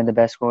know, one of the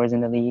best scorers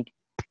in the league.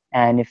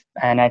 And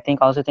I think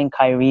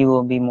Kyrie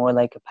will be more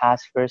like a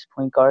pass first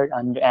point guard,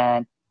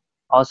 and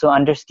also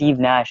under Steve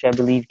Nash, I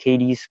believe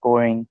KD's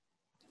scoring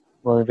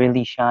will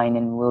really shine,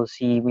 and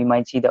we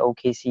might see the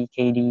OKC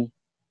KD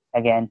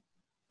again.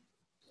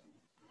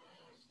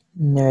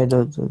 Yeah,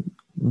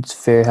 it's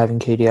fair having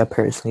KD. I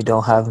personally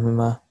don't have him in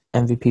my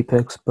MVP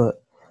picks,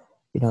 but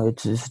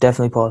it's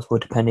definitely possible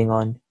depending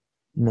on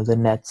the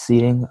Nets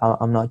seeding.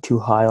 I'm not too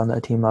high on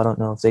that team. I don't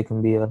know if they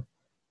can be a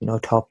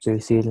top 3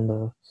 seed in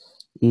the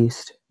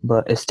East,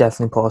 but it's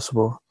definitely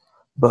possible.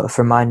 But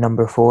for my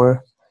number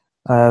 4,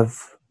 I have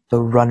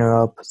the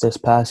runner-up this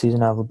past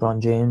season. I have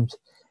LeBron James,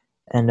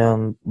 and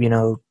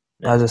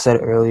as I said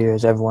earlier,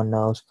 as everyone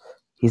knows,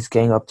 he's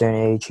getting up there in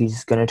age.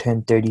 He's gonna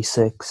turn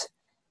 36,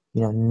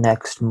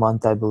 next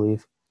month, I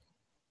believe,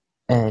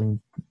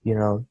 and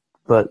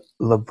but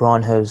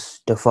LeBron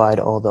has defied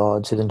all the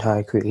odds his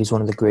entire career. He's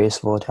one of the greatest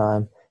of all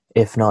time,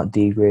 if not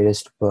the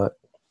greatest. But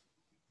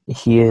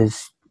he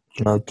is,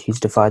 he's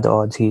defied the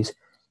odds. He's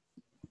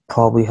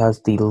probably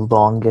has the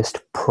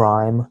longest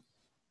prime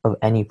of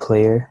any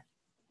player.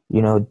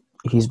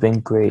 He's been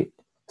great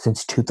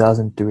since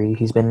 2003.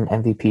 He's been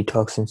in MVP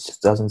talk since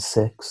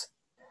 2006.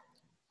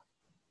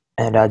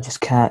 And I just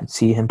can't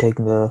see him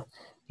taking a,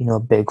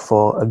 big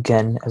fall.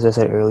 Again, as I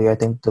said earlier, I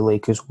think the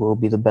Lakers will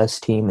be the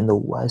best team in the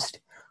West,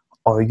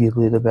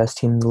 arguably the best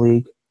team in the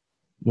league,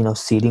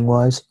 seeding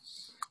wise.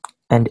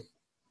 And,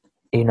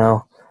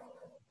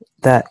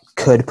 that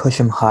could push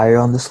him higher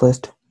on this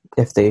list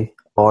if they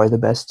are the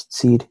best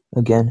seed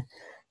again.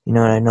 And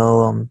I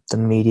know the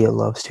media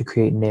loves to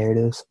create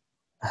narratives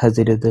as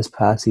they did this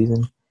past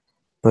season.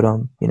 But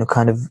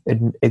kind of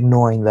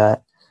ignoring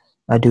that,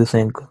 I do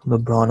think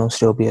LeBron will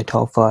still be a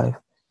top 5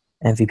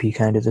 MVP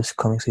candidate this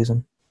coming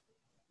season.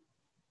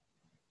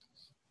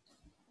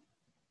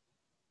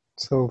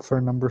 So for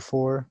number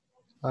 4,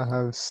 I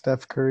have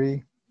Steph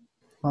Curry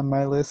on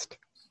my list.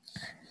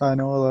 I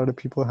know a lot of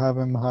people have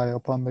him high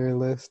up on their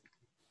list,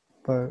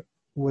 but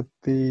with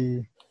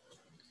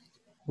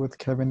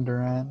Kevin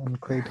Durant and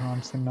Klay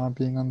Thompson not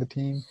being on the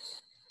team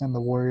and the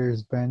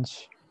Warriors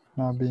bench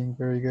not being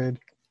very good,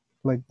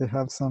 like they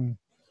have some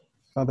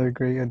other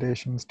great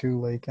additions too,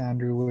 like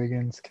Andrew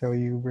Wiggins,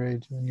 Kelly Oubre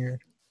Jr.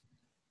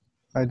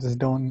 I just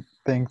don't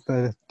think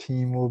the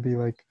team will be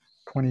like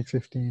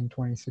 2015,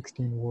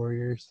 2016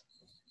 Warriors,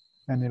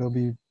 and it'll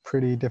be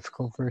pretty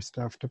difficult for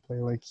Steph to play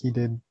like he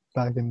did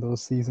back in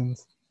those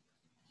seasons.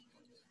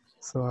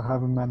 So I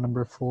have him at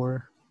number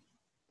 4.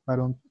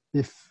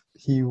 If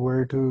he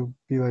were to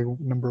be like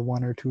number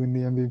 1 or 2 in the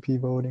MVP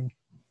voting,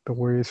 the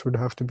Warriors would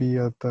have to be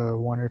at the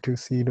 1 or 2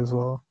 seed as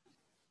well.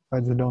 I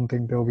just don't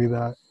think they'll be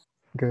that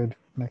good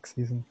next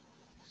season.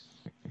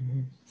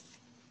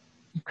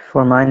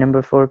 For my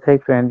number 4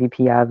 pick for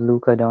MVP, I have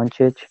Luka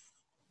Doncic.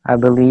 I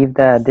believe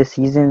that this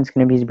season is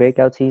going to be his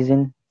breakout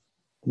season.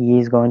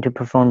 He's going to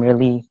perform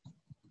really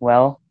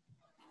well.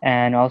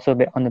 And also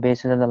on the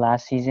basis of the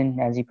last season,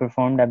 as he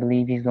performed, I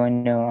believe he's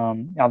going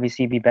to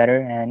obviously be better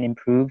and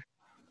improve.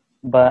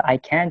 But I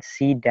can't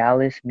see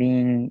Dallas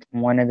being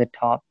one of the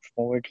top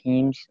 4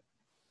 teams.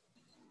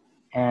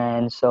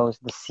 And so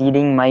the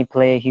seeding might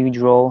play a huge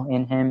role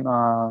in him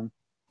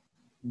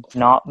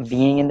not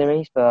being in the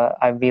race. But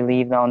I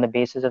believe that on the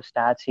basis of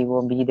stats, he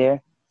will be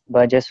there.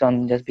 But just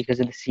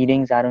because of the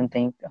seedings, I don't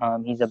think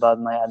he's above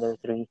my other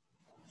 3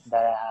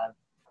 that I have.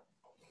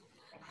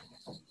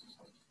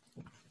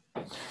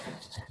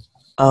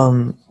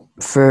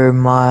 For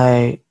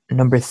my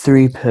number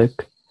 3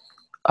 pick,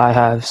 I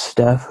have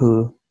Steph,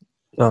 who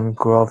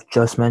Grove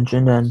just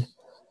mentioned, and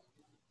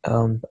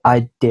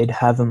I did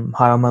have him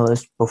high on my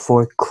list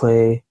before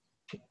Klay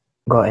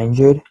got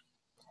injured.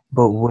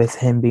 But with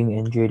him being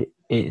injured,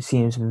 it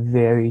seems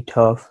very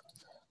tough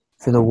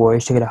for the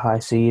Warriors to get a high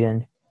seed,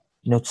 and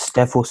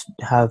Steph will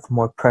have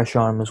more pressure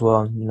on him as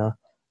well.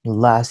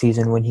 Last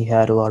season when he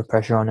had a lot of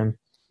pressure on him,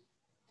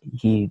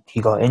 he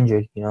got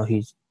injured.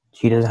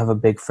 He doesn't have a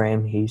big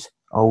frame. He's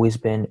always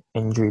been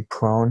injury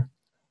prone.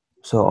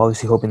 So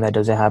obviously hoping that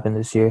doesn't happen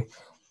this year,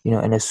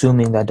 and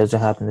assuming that doesn't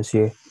happen this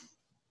year,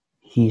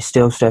 he's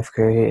still Steph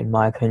Curry. In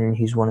my opinion,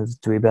 he's one of the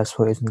 3 best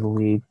players in the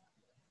league.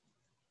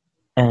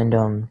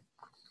 And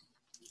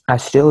I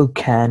still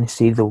can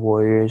see the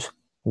Warriors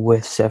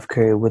with Steph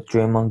Curry, with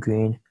Draymond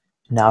Green,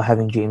 now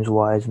having James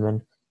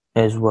Wiseman,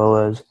 as well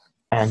as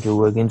Andrew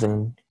Wiggins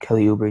and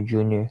Kelly Oubre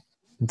Jr.,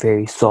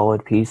 very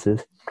solid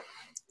pieces.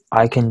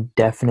 I can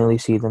definitely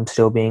see them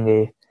still being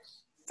a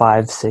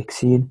 5-6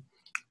 seed.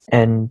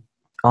 And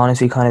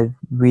honestly, kind of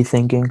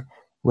rethinking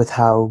with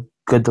how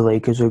good the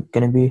Lakers are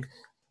going to be,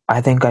 I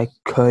think I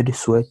could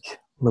switch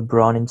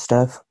LeBron and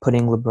Steph,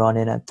 putting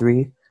LeBron in at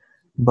 3.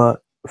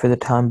 But for the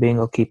time being,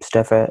 I'll keep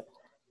Steph at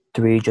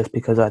 3 just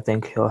because I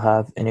think he'll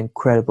have an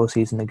incredible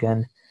season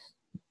again,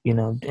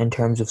 in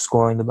terms of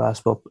scoring the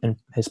basketball and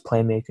his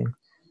playmaking.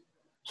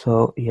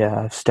 So, yeah,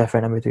 I have Steph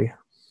at number 3.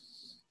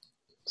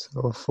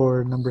 So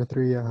for number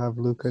 3, I have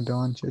Luka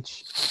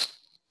Doncic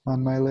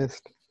on my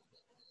list.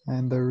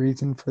 And the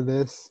reason for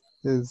this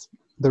is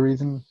the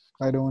reason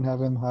I don't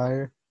have him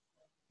higher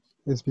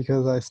is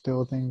because I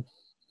still think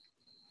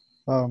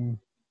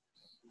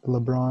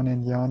LeBron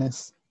and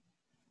Giannis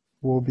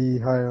will be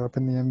higher up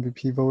in the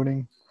MVP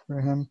voting for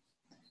him.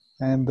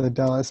 And the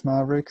Dallas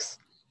Mavericks,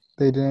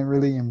 they didn't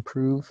really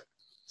improve,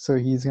 so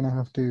he's going to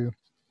have to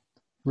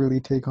really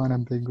take on a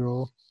big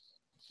role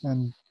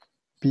and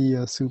be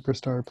a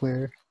superstar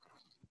player.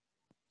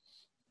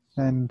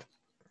 And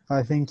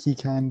I think he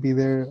can be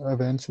there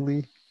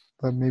eventually,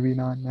 but maybe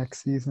not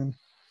next season.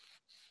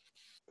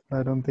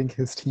 I don't think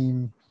his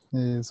team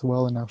is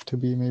well enough to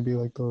be maybe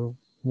like the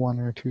 1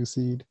 or 2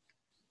 seed.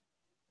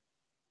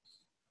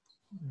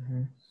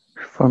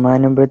 For my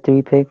number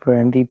 3 pick for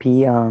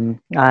MVP,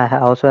 I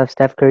also have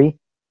Steph Curry,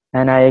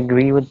 and I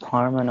agree with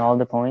Parm on all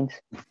the points.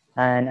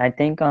 And I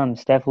think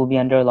Steph will be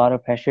under a lot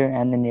of pressure,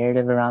 and the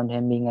narrative around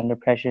him being under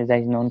pressure is that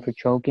he's known for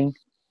choking.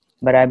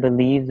 But I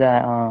believe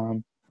that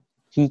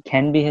he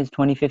can be his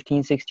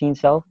 2015-16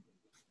 self,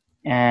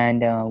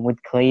 and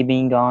with Clay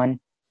being gone,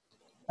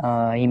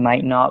 he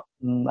might not.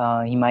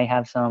 He might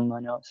have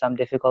some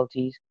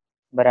difficulties,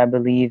 but I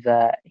believe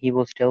that he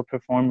will still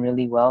perform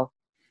really well.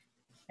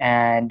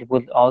 And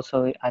would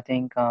also, I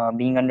think,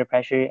 being under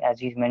pressure, as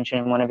he's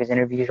mentioned in one of his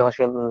interviews,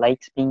 also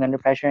likes being under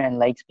pressure and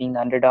likes being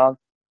the underdog.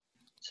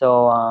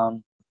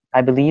 So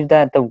I believe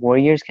that the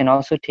Warriors can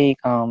also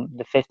take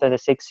the 5th or the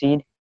 6th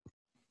seed,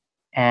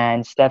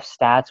 and Steph's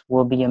stats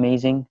will be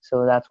amazing.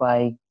 So that's why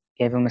I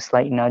gave him a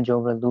slight nudge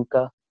over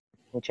Luka,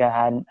 which I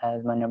had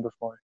as my number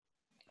 4.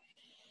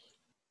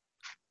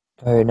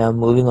 All right, now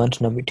moving on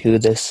to number 2.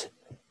 This,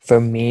 for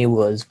me,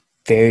 was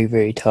very,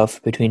 very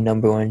tough between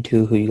number 1 and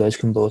 2, who you guys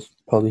can both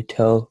probably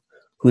tell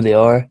who they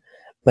are.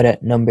 But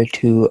at number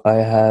 2, I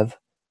have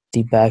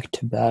the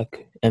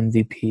back-to-back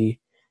MVP,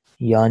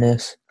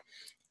 Giannis.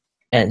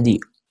 And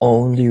the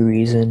only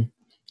reason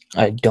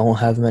I don't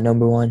have him at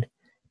number 1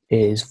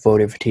 is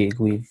voter fatigue.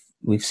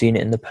 We've seen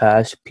it in the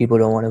past. People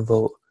don't want to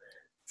vote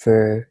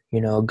for,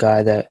 a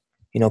guy that,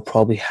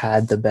 probably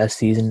had the best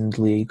season in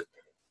the league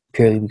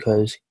purely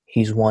because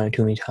he's won it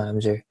too many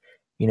times, or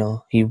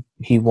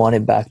he won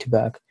it back to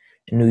back.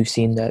 And we've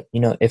seen that,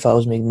 if I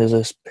was making this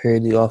list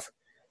purely off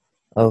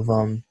of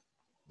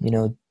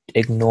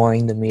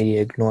ignoring the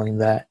media, ignoring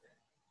that,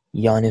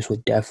 Giannis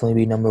would definitely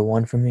be number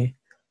 1 for me.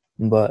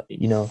 But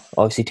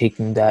obviously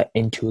taking that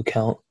into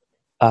account,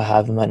 I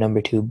have him at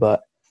number 2.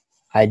 But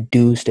I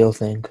do still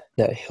think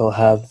that he'll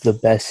have the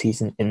best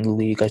season in the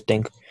league. I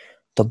think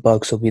the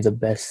Bucks will be the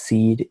best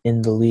seed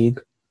in the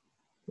league.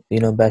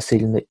 Best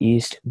seed in the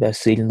East,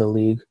 best seed in the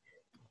league.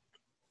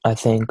 I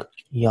think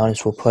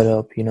Giannis will put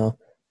up,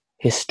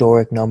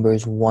 historic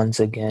numbers once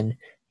again,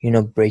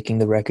 breaking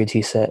the records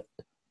he set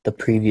the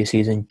previous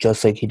season,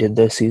 just like he did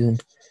this season.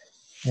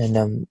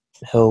 And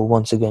he'll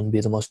once again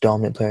be the most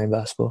dominant player in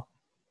basketball.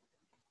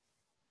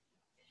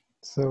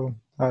 So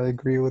I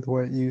agree with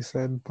what you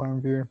said,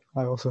 Parmveer.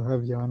 I also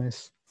have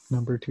Giannis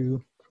number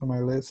 2 for my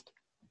list.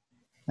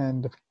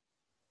 And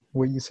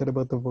what you said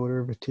about the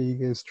voter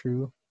fatigue is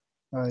true.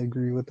 I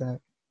agree with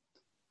that.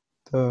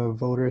 The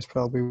voters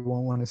probably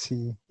won't want to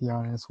see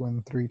Giannis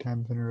win 3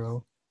 times in a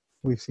row.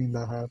 We've seen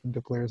that happen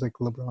to players like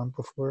LeBron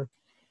before.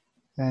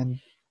 And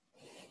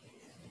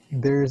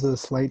there's a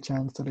slight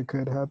chance that it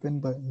could happen,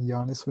 but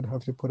Giannis would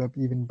have to put up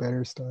even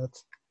better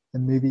stats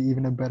and maybe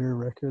even a better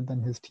record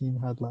than his team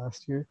had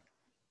last year.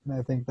 And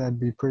I think that'd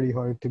be pretty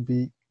hard to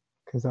beat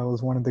because that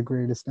was one of the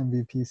greatest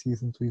MVP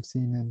seasons we've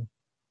seen in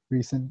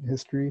recent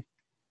history.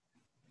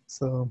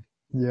 So,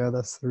 yeah,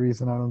 that's the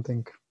reason I don't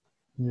think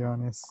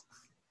Giannis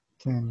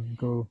can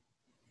go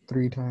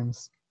 3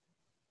 times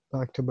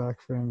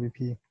back-to-back for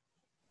MVP.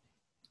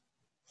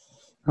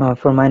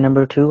 For my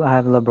number 2, I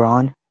have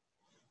LeBron.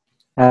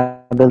 I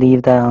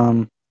believe that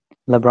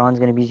LeBron's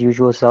going to be his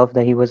usual self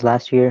that he was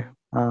last year.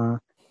 Going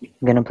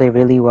to play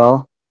really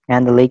well.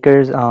 And the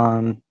Lakers,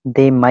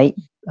 they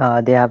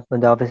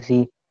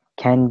obviously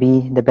can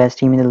be the best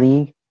team in the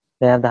league.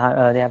 They have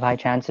high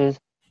chances.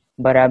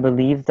 But I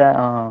believe that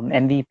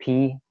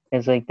MVP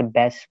is like the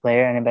best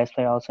player, and the best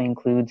player also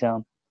includes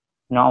not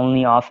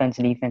only offense,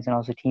 defense, and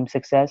also team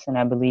success. And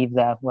I believe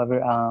that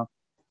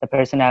the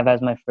person I have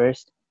as my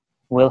first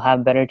will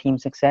have better team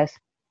success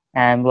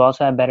and will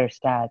also have better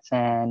stats.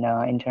 And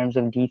in terms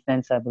of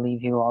defense, I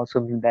believe he will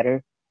also be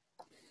better.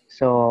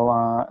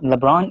 So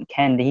LeBron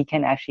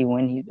can actually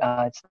win.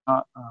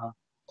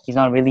 He's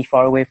not really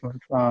far away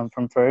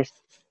from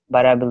first,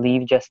 but I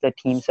believe just the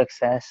team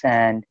success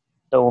and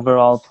the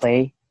overall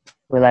play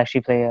will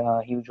actually play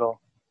a huge role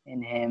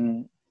in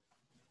him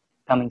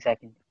coming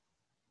second.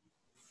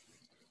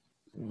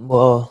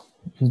 Well,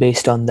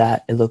 based on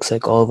that, it looks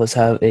like all of us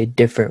have a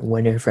different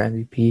winner for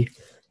MVP.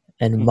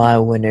 And my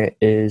winner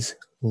is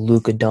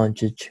Luka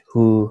Doncic,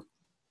 who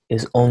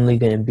is only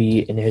going to be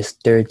in his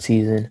 3rd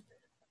season.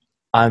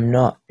 I'm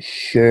not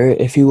sure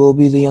if he will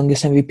be the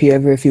youngest MVP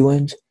ever if he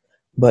wins,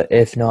 but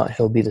if not,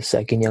 he'll be the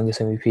 2nd youngest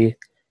MVP.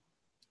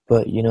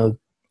 But,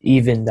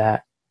 even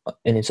that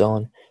in its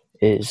own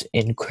is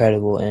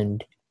incredible.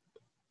 And,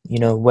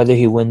 whether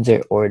he wins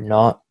it or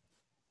not,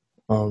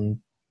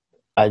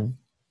 I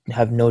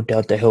have no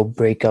doubt that he'll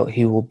break out.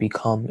 He will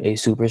become a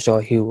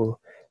superstar. He will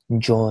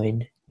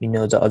join,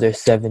 the other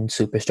 7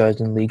 superstars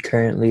in the league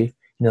currently,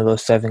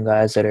 those 7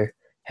 guys that are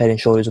head and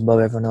shoulders above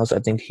everyone else. I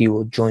think he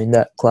will join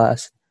that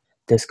class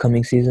this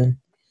coming season.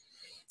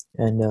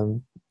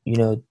 And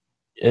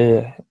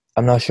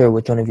I'm not sure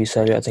which one of you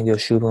said it. I think it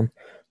was Shubham.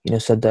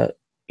 Said that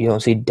you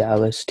don't see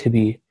Dallas to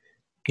be,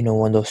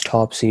 one of those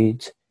top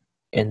seeds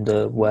in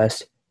the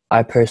West.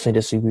 I personally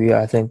disagree.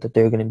 I think that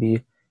they're going to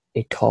be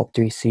a top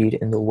 3 seed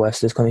in the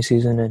West this coming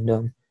season,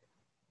 and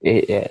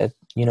they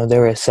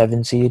were a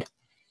 7 seed,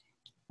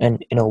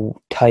 and in a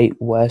tight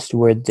West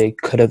where they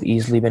could have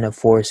easily been a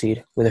 4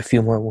 seed with a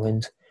few more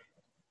wins.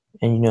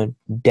 And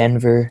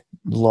Denver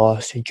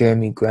lost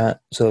Jeremy Grant,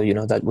 so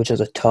that, which is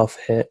a tough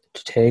hit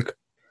to take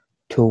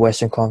to a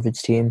Western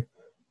Conference team.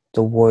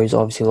 The Warriors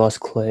obviously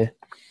lost Clay,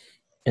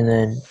 and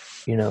then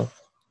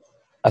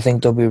I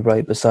think they'll be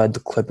right beside the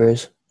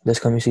Clippers this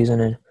coming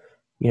season, and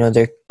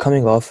they're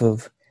coming off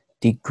of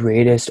the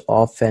greatest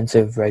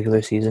offensive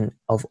regular season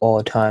of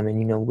all time,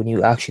 and when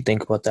you actually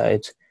think about that,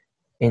 it's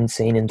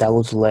insane, and that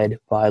was led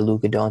by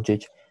Luka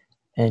Doncic,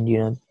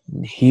 and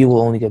he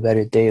will only get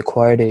better. They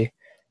acquired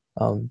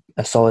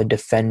a solid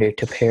defender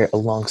to pair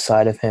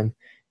alongside of him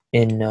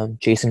in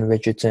Jason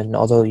Richardson.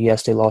 Although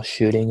yes, they lost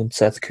shooting and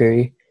Seth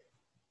Curry,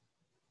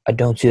 I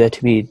don't see that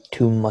to be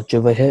too much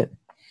of a hit.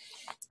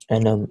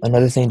 And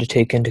another thing to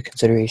take into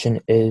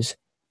consideration is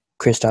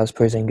Kristaps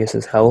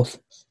Porzingis' health,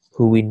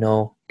 who we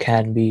know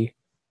can be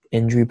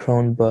injury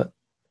prone, but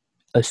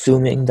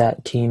assuming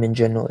that team in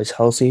general is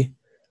healthy,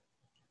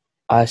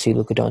 I see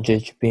Luka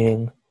Doncic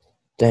being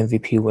the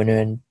MVP winner.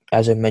 And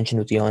as I mentioned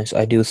with Giannis,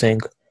 I do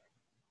think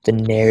the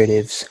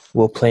narratives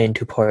will play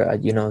into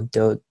part.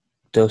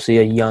 They'll see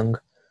a young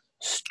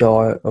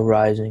star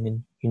arising,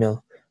 and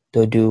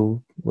they'll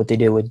do what they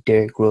did with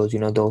Derrick Rose.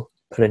 They'll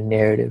put a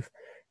narrative.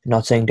 I'm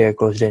not saying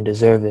Derrick Rose didn't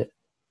deserve it,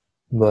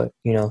 but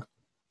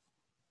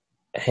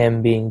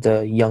him being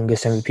the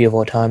youngest MVP of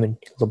all time and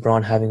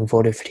LeBron having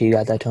voter fatigue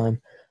at that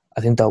time,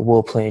 I think that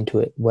will play into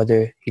it.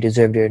 Whether he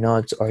deserved it or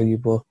not, it's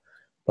arguable,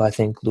 but I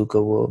think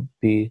Luka will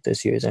be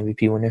this year's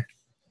MVP winner.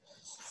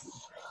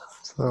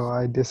 So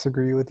I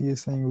disagree with you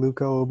saying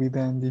Luka will be the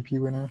MVP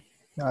winner.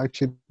 I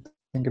actually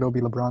think it'll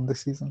be LeBron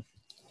this season,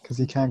 because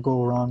you can't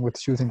go wrong with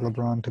choosing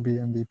LeBron to be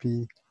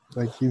MVP.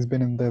 Like, he's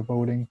been in the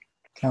voting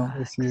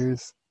countless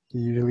years. He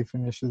usually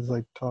finishes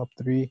like top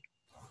 3.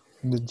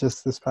 And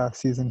just this past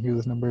season, he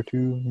was number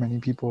 2. Many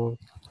people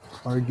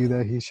argue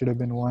that he should have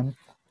been 1.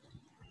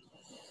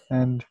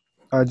 And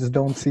I just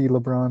don't see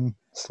LeBron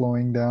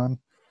slowing down.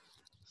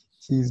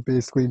 He's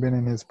basically been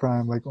in his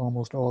prime like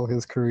almost all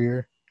his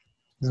career.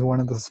 He's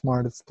one of the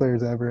smartest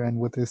players ever, and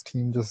with his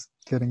team just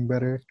getting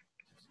better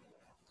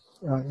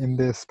in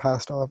this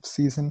past off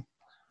season,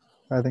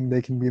 I think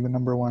they can be the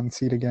number 1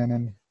 seed again,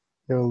 and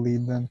he'll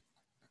lead them.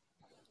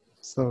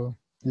 So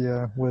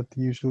yeah, with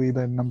usually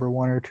the number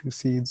 1 or 2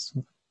 seeds,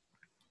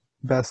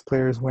 best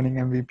players winning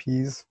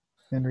MVPs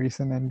in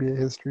recent NBA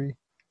history,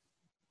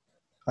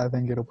 I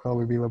think it'll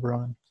probably be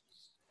LeBron.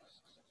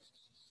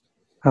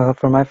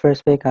 For my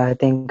first pick, I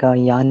think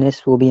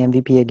Giannis will be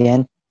MVP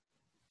again.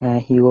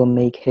 He will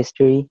make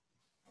history.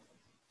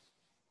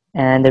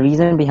 And the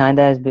reason behind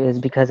that is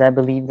because I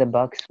believe the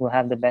Bucks will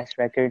have the best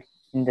record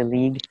in the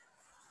league.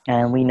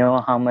 And we know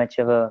how much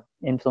of an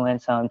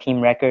influence team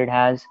record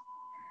has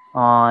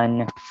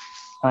on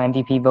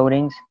MVP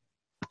votings.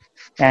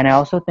 And I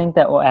also think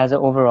that as an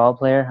overall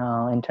player,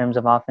 in terms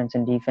of offense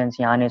and defense,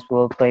 Giannis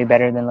will play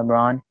better than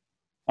LeBron.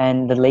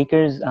 And the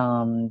Lakers,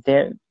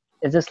 there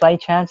is a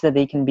slight chance that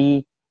they can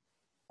be,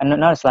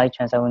 not a slight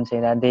chance, I wouldn't say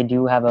that. They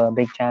do have a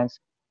big chance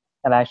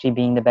of actually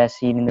being the best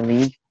seed in the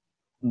league.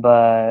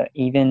 But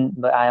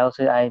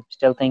I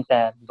still think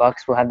that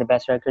Bucks will have the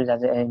best records,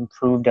 as it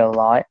improved a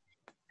lot.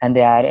 And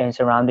they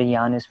surrounded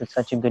Giannis with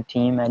such a good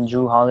team. And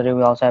Jrue Holiday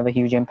will also have a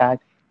huge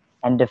impact.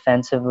 And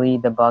defensively,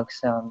 the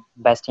Bucks,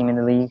 best team in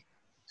the league.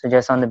 So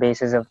just on the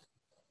basis of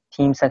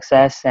team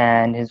success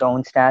and his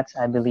own stats,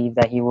 I believe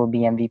that he will be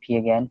MVP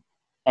again.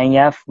 And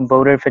yeah,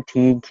 voter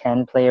fatigue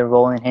can play a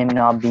role in him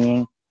not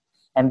being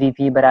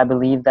MVP, but I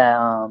believe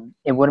that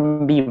it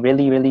wouldn't be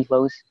really, really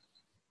close.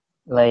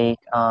 Like,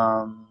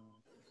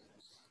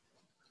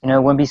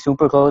 it wouldn't be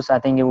super close. I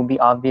think it would be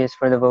obvious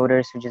for the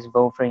voters to just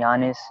vote for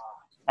Giannis.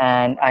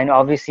 And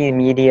obviously the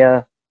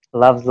media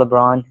loves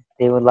LeBron.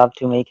 They would love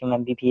to make him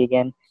MVP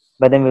again.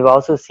 But then we've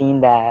also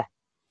seen that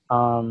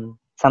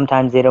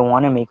sometimes they don't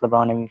want to make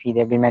LeBron MVP.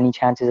 There have been many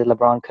chances that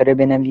LeBron could have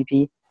been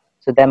MVP.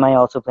 So that might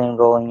also play a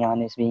role in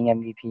Giannis being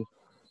MVP.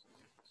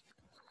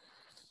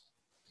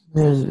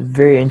 It's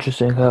very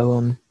interesting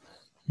how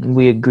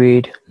we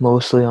agreed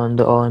mostly on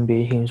the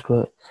All-NBA teams,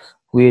 but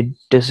we had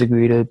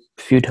disagreed a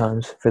few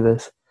times for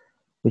this,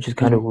 which is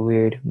kind of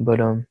weird. But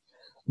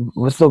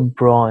with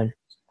LeBron,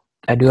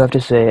 I do have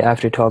to say,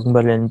 after talking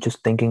about it and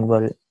just thinking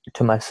about it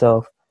to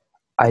myself,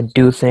 I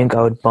do think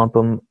I would bump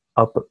him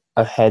up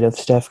ahead of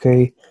Steph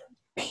Curry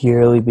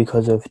purely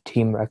because of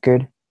team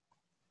record.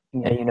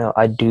 Yeah. And,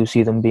 I do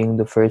see them being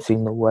the first seed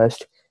in the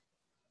West.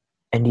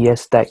 And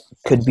yes, that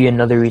could be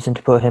another reason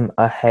to put him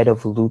ahead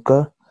of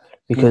Luka,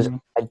 because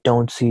I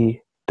don't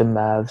see the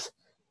Mavs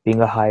being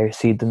a higher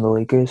seed than the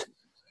Lakers.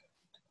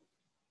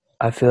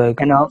 I feel like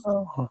And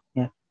also,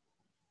 yeah.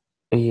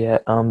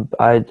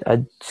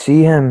 I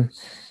see him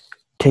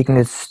taking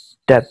a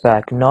step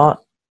back.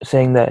 Not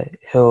saying that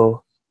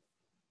he'll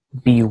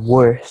be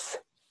worse,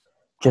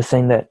 just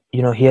saying that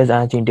he has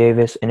Anthony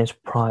Davis in his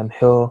prime. I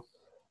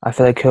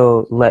feel like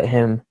he'll let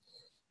him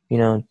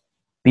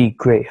be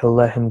great. He'll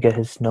let him get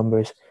his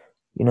numbers.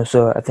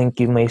 So I think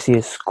you may see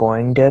a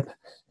scoring dip,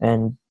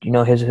 and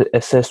his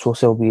assists will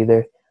still be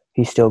there.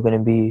 He's still going to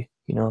be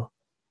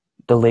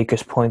the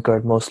Lakers point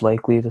guard most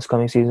likely this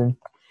coming season,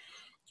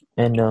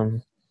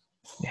 and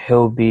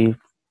he'll be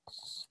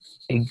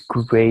a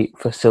great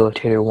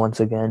facilitator once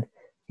again.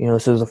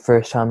 This is the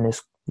first time in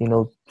his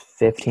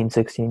 15,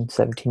 16,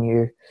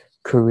 17-year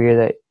career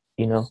that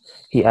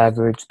he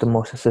averaged the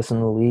most assists in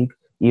the league,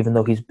 even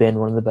though he's been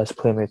one of the best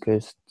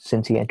playmakers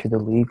since he entered the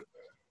league.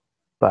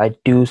 But I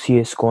do see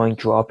his scoring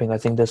dropping. I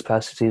think this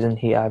past season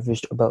he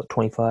averaged about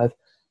 25.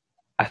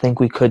 I think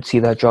we could see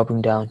that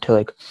dropping down to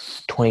like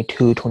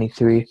 22,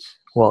 23,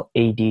 while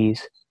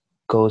AD's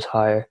goes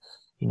higher.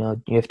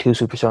 You have two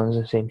superstars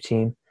on the same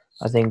team.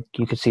 I think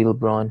you could see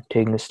LeBron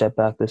taking a step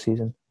back this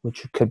season,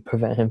 which could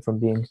prevent him from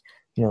being,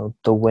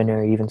 the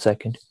winner, even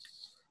second.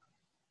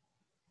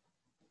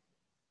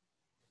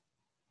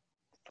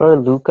 For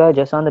Luka,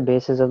 just on the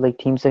basis of like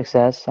team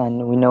success,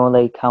 and we know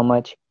like how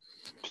much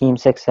team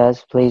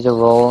success plays a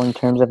role in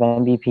terms of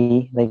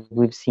MVP, like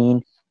we've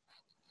seen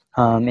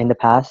in the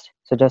past.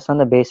 So just on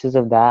the basis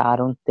of that, I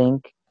don't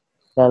think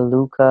that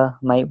Luka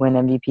might win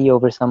MVP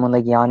over someone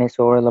like Giannis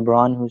or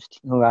LeBron,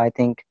 who I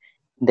think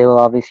they will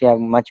obviously have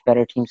much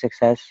better team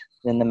success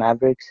than the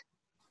Mavericks.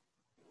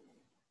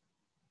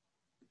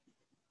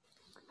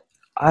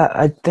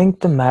 I think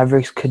the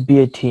Mavericks could be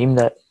a team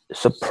that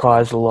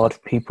surprised a lot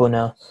of people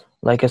now.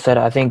 Like I said,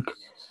 I think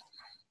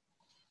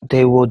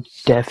they will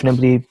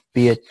definitely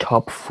be a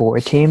top 4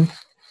 team.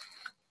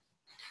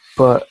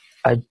 But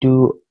I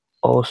do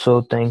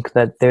also think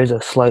that there's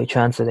a slight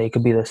chance that they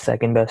could be the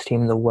second best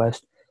team in the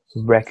West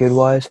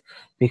record-wise,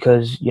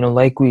 because,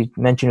 like we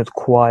mentioned with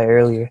Kawhi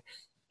earlier,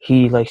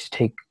 he likes to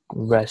take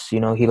rests, he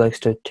likes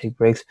to take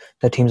breaks.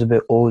 That team's a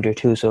bit older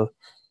too, so,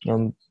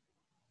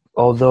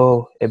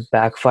 although it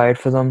backfired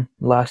for them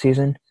last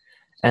season,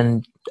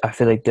 and I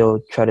feel like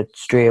they'll try to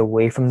stray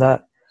away from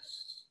that,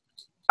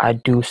 I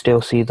do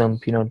still see them,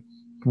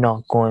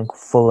 not going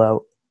full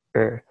out,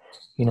 or,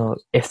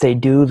 if they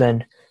do,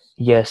 then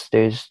yes,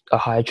 there's a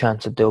high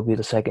chance that they'll be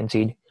the second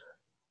seed.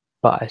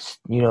 But,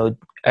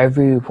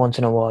 every once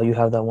in a while you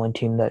have that one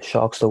team that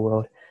shocks the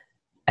world.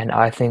 And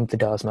I think the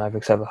Dallas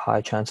Mavericks have a high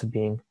chance of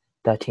being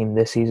that team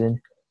this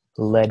season,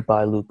 led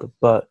by Luka.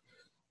 But,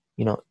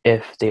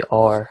 if they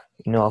are,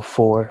 a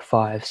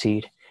 4-5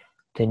 seed,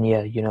 then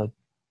yeah,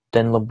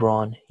 then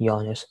LeBron,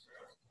 Giannis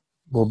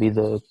will be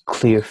the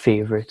clear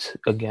favorites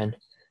again.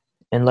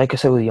 And like I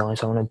said with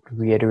Giannis, I want to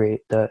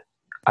reiterate that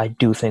I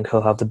do think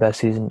he'll have the best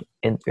season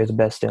the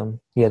best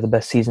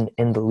season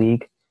in the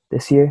league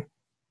this year.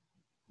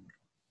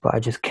 But I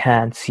just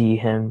can't see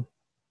him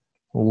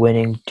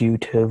winning due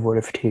to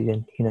voter fatigue,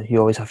 and you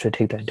always have to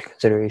take that into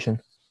consideration.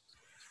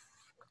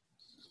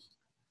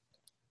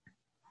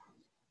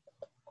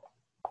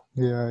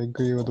 Yeah, I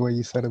agree with what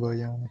you said about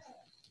Giannis.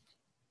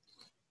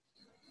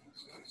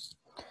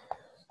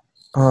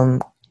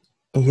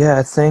 Yeah,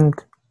 I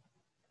think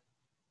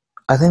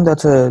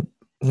that's a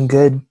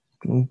good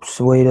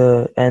way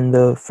to end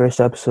the first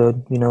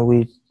episode.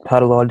 We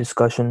had a lot of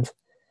discussions,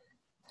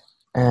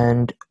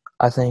 and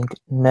I think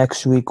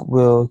next week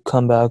we'll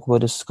come back. We'll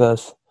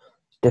discuss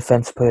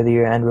Defensive Player of the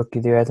Year and Rookie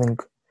of the Year. I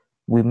think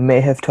we may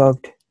have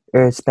talked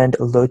or spent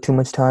a little too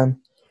much time,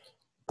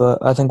 but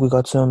I think we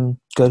got some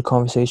good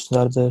conversations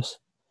out of this.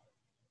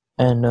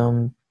 And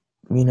I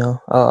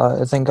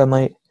think I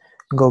might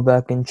go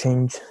back and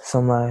change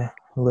some of my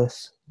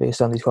lists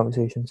based on these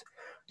conversations.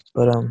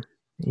 But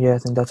yeah, I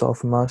think that's all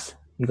from us.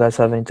 You guys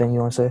have anything you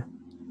want to say?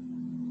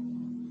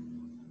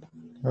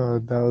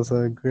 That was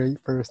a great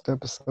first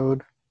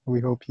episode. We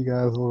hope you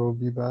guys will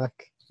be back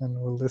and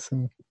will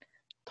listen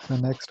to the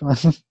next one.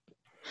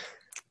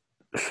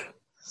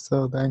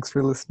 So thanks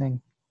for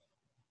listening.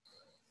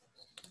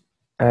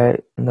 All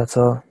right, and that's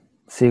all.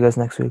 See you guys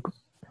next week.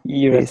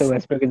 Russell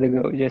Westbrook is the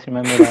GOAT. Just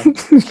remember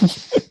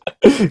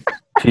that.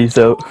 Peace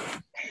out.